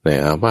ใน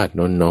อาวาส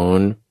โน้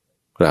น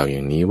ๆกล่าวอย่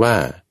างนี้ว่า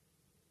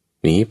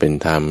นี้เป็น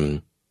ธรรม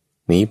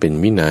นี้เป็น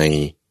วินัย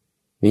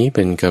นี้เ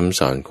ป็นคำ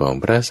สอนของ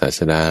พระศาส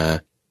ดา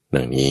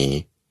ดังนี้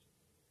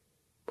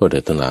พวกเธ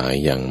อทั้งหลาย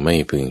ยังไม่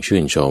พึงชื่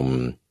นชม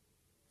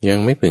ยัง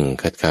ไม่พึง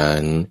คัดค้า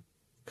น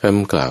ค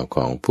ำกล่าวข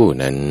องผู้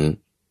นั้น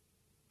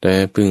แต่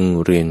พึง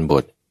เรียนบ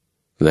ท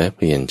และพ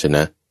ยัญชน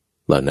ะ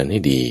เหล่านั้นให้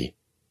ดี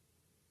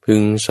พึ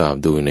งสอบ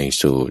ดูใน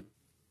สูตร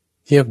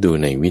เทียบดู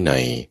ในวินั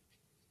ย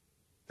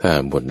ถ้า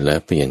บทและ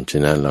พยัญช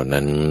นะเหล่า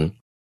นั้น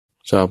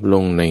สอบล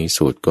งใน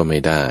สูตรก็ไม่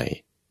ได้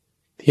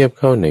เทียบเ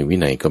ข้าในวิ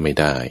นัยก็ไม่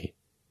ได้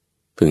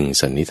พึง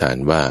สันนิษฐาน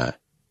ว่า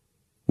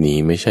นี้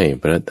ไม่ใช่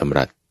พระดำ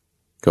รัส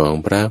ของ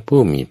พระ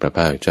ผู้มีพระภ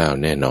าคเจ้า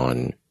แน่นอน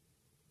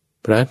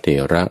พระเถ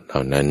ระเหล่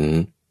านั้น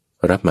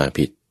รับมา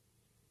ผิด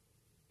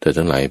เธอ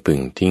ทั้งหลายพึง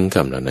ทิ้งค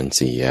ำเหล่านั้นเ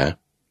สีย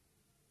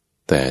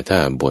แต่ถ้า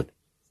บท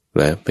แ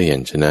ละพยั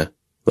ญชนะ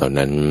เหล่า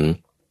นั้น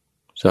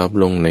สอบ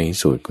ลงใน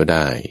สูตรก็ไ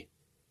ด้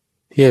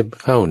เทียบ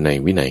เข้าใน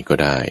วินัยก็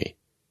ได้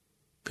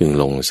พึง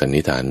ลงสัน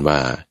นิษฐานว่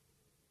า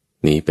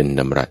นี้เป็น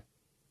ดำรัส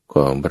ข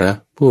องพระ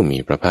ผู้มี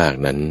พระภาค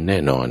นั้นแน่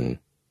นอน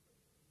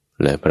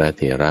และพระเ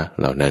ถระ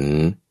เหล่านั้น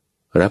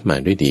รับมา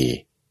ด้วยดี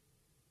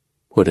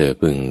พวกเธอ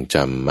พึงจ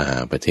ำมหา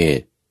ประเทศ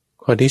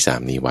ข้อที่สา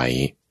มนี้ไว้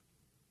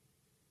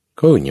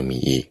ข้ออื่นยังมี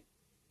อีก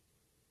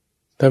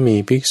ถ้ามี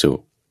ภิกษุ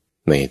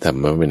ในธรร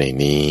มวินัย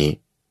นี้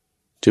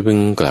จะพึง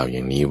กล่าวอย่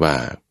างนี้ว่า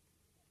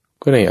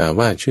ก็ในอา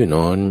วาสชื่อโ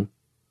น้น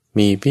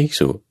มีภิก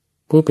ษุ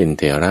ผู้เป็นเ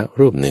ถระ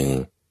รูปหนึ่ง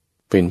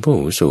เป็นผู้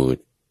หูสูต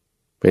ร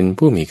เป็น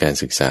ผู้มีการ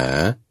ศึกษา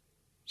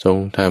ทรง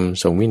ธรรม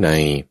ทรงวินั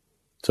ย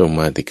ทรงม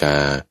าติกา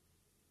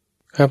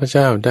ข้าพเ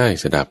จ้าได้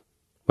สดับ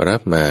รั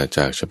บมาจ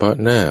ากเฉพาะ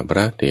หน้าพร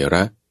ะเถร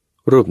ะ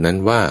รูปนั้น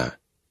ว่า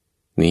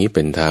นี้เ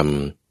ป็นธรรม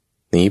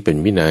นี้เป็น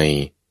วินัย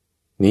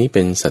นี้เ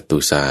ป็นสัตตุ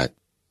ศาสตร์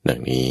ดั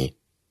งนี้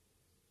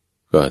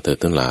ก็เธอ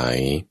ทั้งหลาย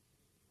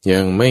ยั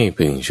งไม่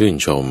พึงชื่น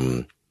ชม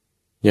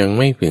ยังไ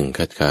ม่พึง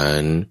คัดค้า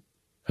น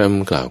ค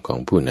ำกล่าวของ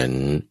ผู้นั้น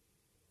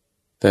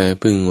แต่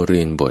พึงเรี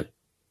ยนบท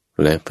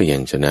และพยั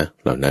ญชนะ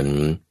เหล่านั้น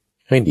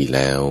ให้ดีแ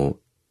ล้ว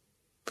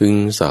พึง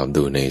สอบ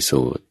ดูใน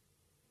สูตร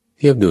เ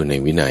ทียบดูใน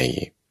วินัย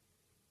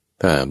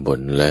ถ้าบท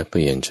และพ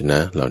ยัญชนะ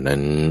เหล่านั้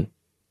น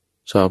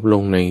สอบล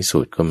งในสู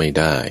ตรก็ไม่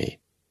ได้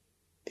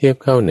เทียบ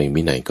เข้าใน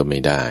วินัยก็ไม่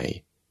ได้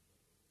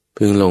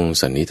พึงลง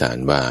สันนิษฐาน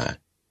ว่า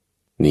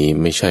นี้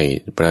ไม่ใช่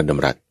พระด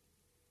ำรัส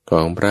ขอ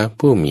งพระ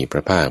ผู้มีพร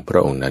ะภาคพร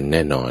ะองค์นั้นแ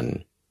น่นอน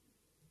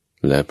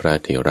และพระ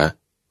เถระ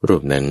รู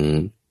ปนั้น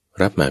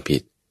รับมาผิ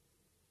ด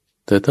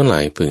เธอทั้งหลา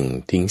ยพึง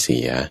ทิ้งเสี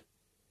ย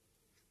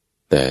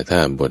แต่ถ้า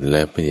บทแล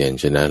ะพยัญ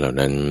ชนะเหล่า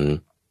นั้น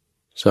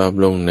สอบ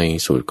ลงใน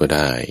สูตรก็ไ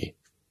ด้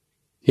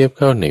เทียบเ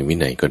ข้าในวิ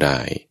นัยก็ได้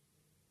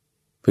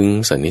พึง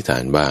สันนิษฐา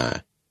นว่า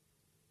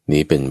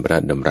นี้เป็นพระ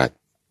ดำรัส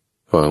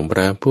ของพร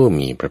ะผู้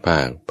มีพระภา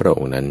คพระอ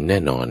งค์นั้นแน่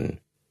นอน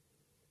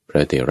พร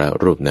ะเถระ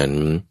รูปนั้น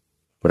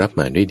รับ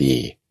มาด้วยดี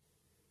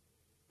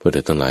พวกเธ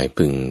อทั้งหลาย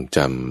พึงจ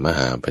ำมห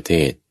าประเท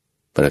ศ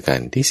ประการ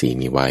ที่สี่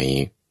นี้ไว้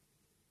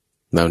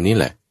เหล่านี้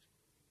แหละ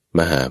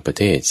มหาประ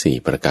เทศสี่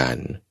ประการ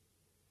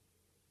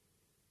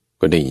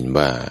ก็ได้ยิน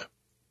ว่า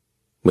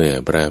เมื่อ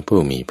พระผู้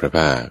มีพระภ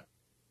าค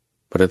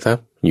ประทับ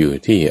อยู่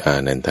ที่อา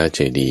นันทเจ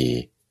ดีย์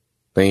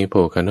ในโภ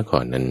คนค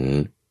รนั้น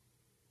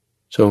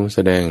ทรงแส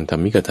ดงธร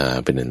รมิกถา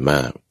เป็นอันม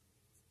าก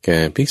แก่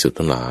ภิกษุ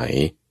ทั้งหลาย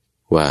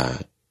ว่า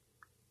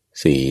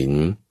ศีล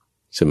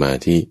สมา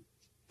ธิ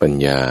ปัญ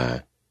ญา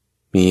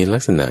มีลั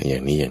กษณะอย่า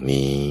งนี้อย่าง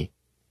นี้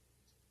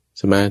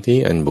สมาธิ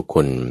อันบุคค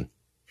ล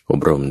อบ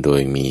รมโด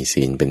ยมี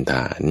ศีลเป็นฐ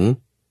าน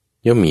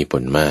ย่อมมีผ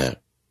ลมาก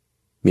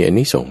มีอา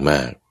นิสงส์ม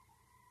าก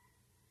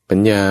ปัญ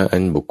ญาอั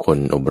นบุคคล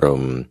อบร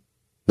ม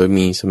โดย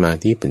มีสมา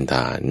ธิเป็นฐ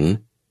าน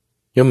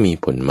ย่อมมี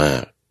ผลมา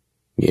ก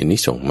มีอานิ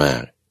สงส์มา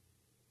ก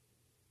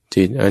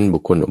จิตอันบุ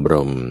คคลอบร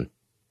ม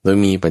โดย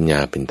มีปัญญา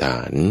เป็นฐา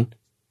น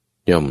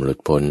ย่อมหลุด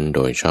พ้นโด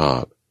ยชอ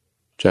บ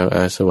จากอ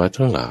าสวะ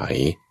ทั้งหลาย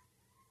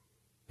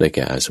ได้แ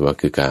ก่อาสวะ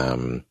คือกาม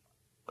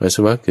อาส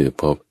วะคือ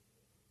ภพ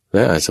แล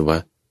ะอาสวะ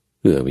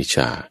คืออวิชช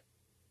า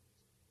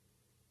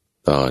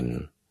ตอน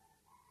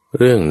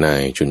เรื่องนา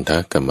ยจุนท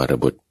กมร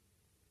บุตร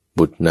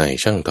บุตรนาย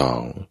ช่างทอ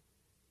ง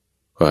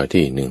ข้อ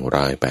ที่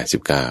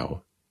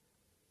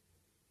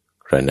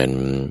189ครั้งนั้น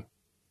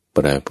พ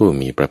ระผู้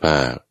มีพระภ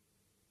าค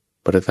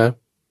ประทับ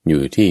อ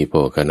ยู่ที่โภ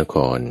คนค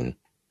ร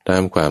ตา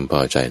มความพ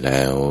อใจแ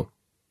ล้ว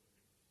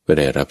ก็ไ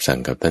ด้รับสั่ง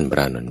กับท่านพร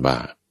ะอานนท์ว่า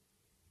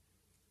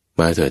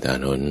มาเถิดอา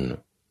นนท์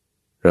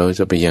เราจ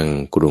ะไปยัง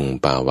กรุง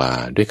ปาวา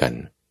ด้วยกัน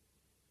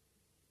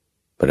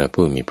พระ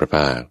ผู้มีพระภ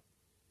าค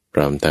พ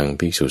ร้อมทั้ง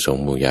ภิกษุสง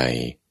ฆ์หมู่ใหญ่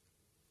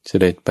เส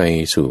ด็จไป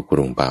สู่ก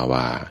รุงปาว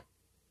า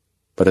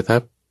ประทั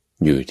บ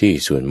อยู่ที่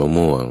สวนมะ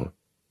ม่วง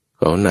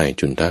ของนาย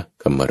จุนท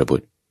กมรบุ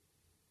ตร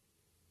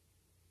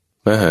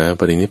มหาป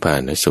รินิพพา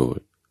นสูต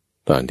ร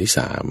ตอนที่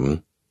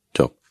3จ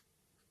บ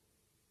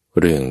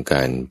เรื่องก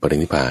ารปริ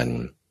นิพพาน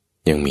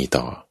ยังมี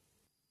ต่อ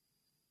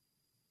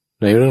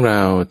ในเรื่องร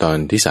าวตอน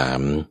ที่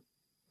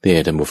3ที่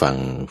ท่านผู้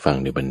ฟัง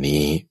ในวัน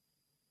นี้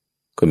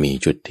ก็มี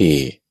จุดที่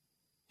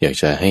อยาก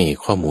จะให้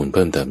ข้อมูลเ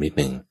พิ่มเติมนิด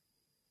หนึ่ง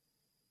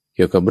เ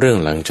กี่ยวกับเรื่อง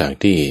หลังจาก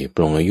ที่ป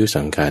ลงอายุ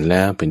สังขารแ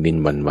ล้วเป็นดิน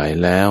หวั่นไหว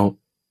แล้ว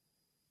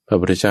พระ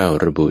พุทธเจ้า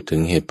ระบุถึ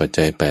งเหตุปัจ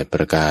จัย8ป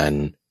ระการ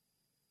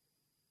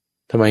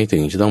ทำไมถึ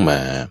งจะต้องมา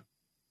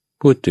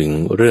พูดถึง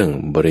เรื่อง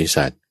บริ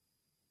ษัท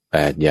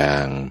8อย่า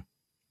ง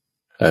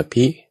อ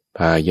ภิพ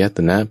ายต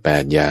นะ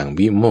8อย่าง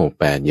วิโมกข์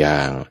8อย่า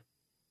ง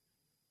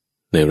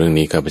ในเรื่อง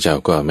นี้ข้าพเจ้า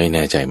ก็ไม่แ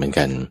น่ใจเหมือน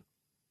กัน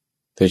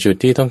แต่จุด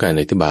ที่ต้องการ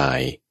อธิบาย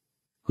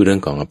คือเรื่อ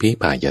งของอภิ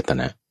พายต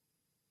นะ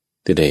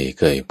ที่ได้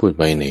เคยพูด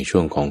ไว้ในช่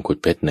วงของขุด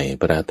เพชรใน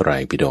พระไตร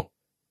ปิฎก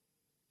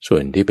ส่ว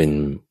นที่เป็น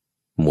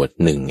หมวด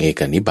1เอ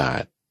กนิบา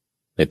ต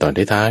ในตอน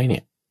ท้ายๆเนี่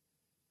ย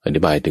อธิ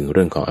บายถึงเ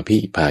รื่องของอภิ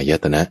พาย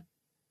ตนะ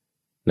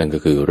นั่นก็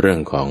คือเรื่อง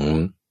ของ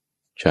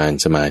ฌาน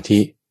สมาธิ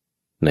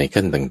ใน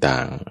ขั้นต่า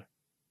ง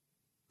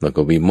ๆแล้ว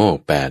ก็วิโมก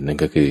ข์8นั่น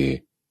ก็คือ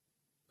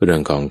เรื่อ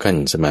งของขั้น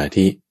สมา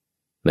ธิ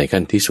ใน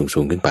ขั้นที่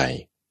สูงขึ้นไป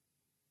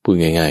พูด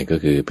ง่ายๆก็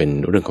คือเป็น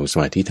เรื่องของส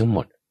มาธิทั้งหม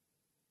ด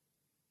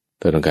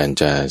ถ้าต้องการ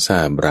จะทรา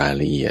บราย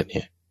ละเอียดเ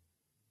นี่ย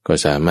ก็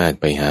สามารถ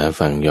ไปหา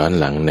ฟังย้อน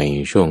หลังใน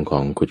ช่วงขอ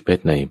งขุดเพช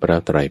รในพระ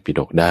ไตรปิฎ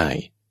กได้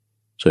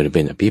ส่วนเ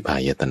ป็นอภิพา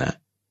ยตนะ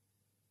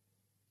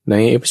ใน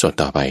เอพิโซด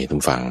ต่อไปทุ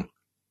กฟัง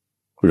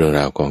เรื่อง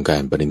ราวของกา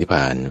รปรินิพพ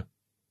าน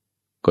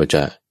ก็จ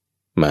ะ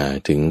มา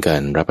ถึงกา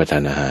รรับประทา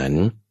นอาหาร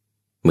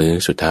มื้อ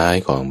สุดท้าย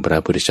ของพระ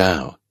พุทธเจ้า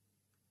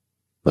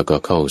แล้วก็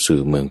เข้าสู่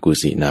เมืองกุ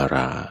สินาร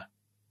า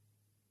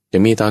จะ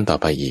มีตอนต่อ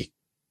ไปอีก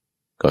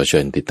ก็เชิ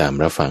ญติดตาม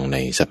รับฟังใน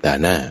สัปดาห์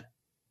หน้า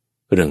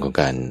เรื่องของ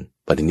การ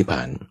ปรินิพพ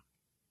าน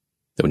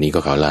วันนี้ก็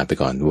ขอลาไป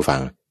ก่อนผู้ฟั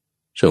ง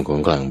ช่วงของ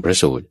กลางพระ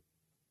สูตร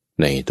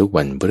ในทุก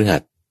วันพฤหั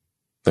ส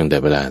ตั้งแต่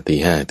เวลา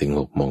 5:00 ถึง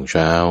 6:00 น.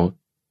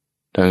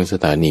ทางส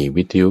ถานี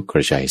วิทยุก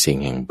ระจายเสียง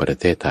แห่งประ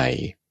เทศไทย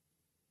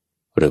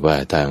หรือว่า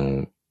ทาง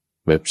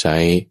เว็บไซ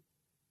ต์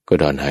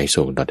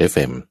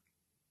godonhaiso.fm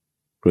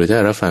หรือถ้า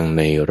รับฟังใ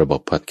นระบ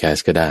บพอดแคส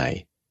ต์ก็ได้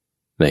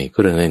ในเค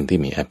รื่องเล่นที่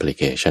มีแอปพลิเ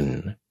คชัน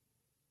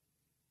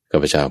ข้า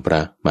พเจ้าพร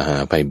ะมหา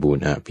ไพบูล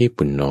ย์อภิ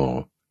ปุณโญ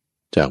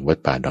จากวัด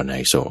ป่าดอนไฮ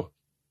โซ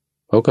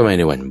พบกันใหม่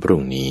ในวันพรุ่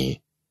งนี้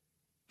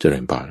เจริ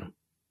ญพร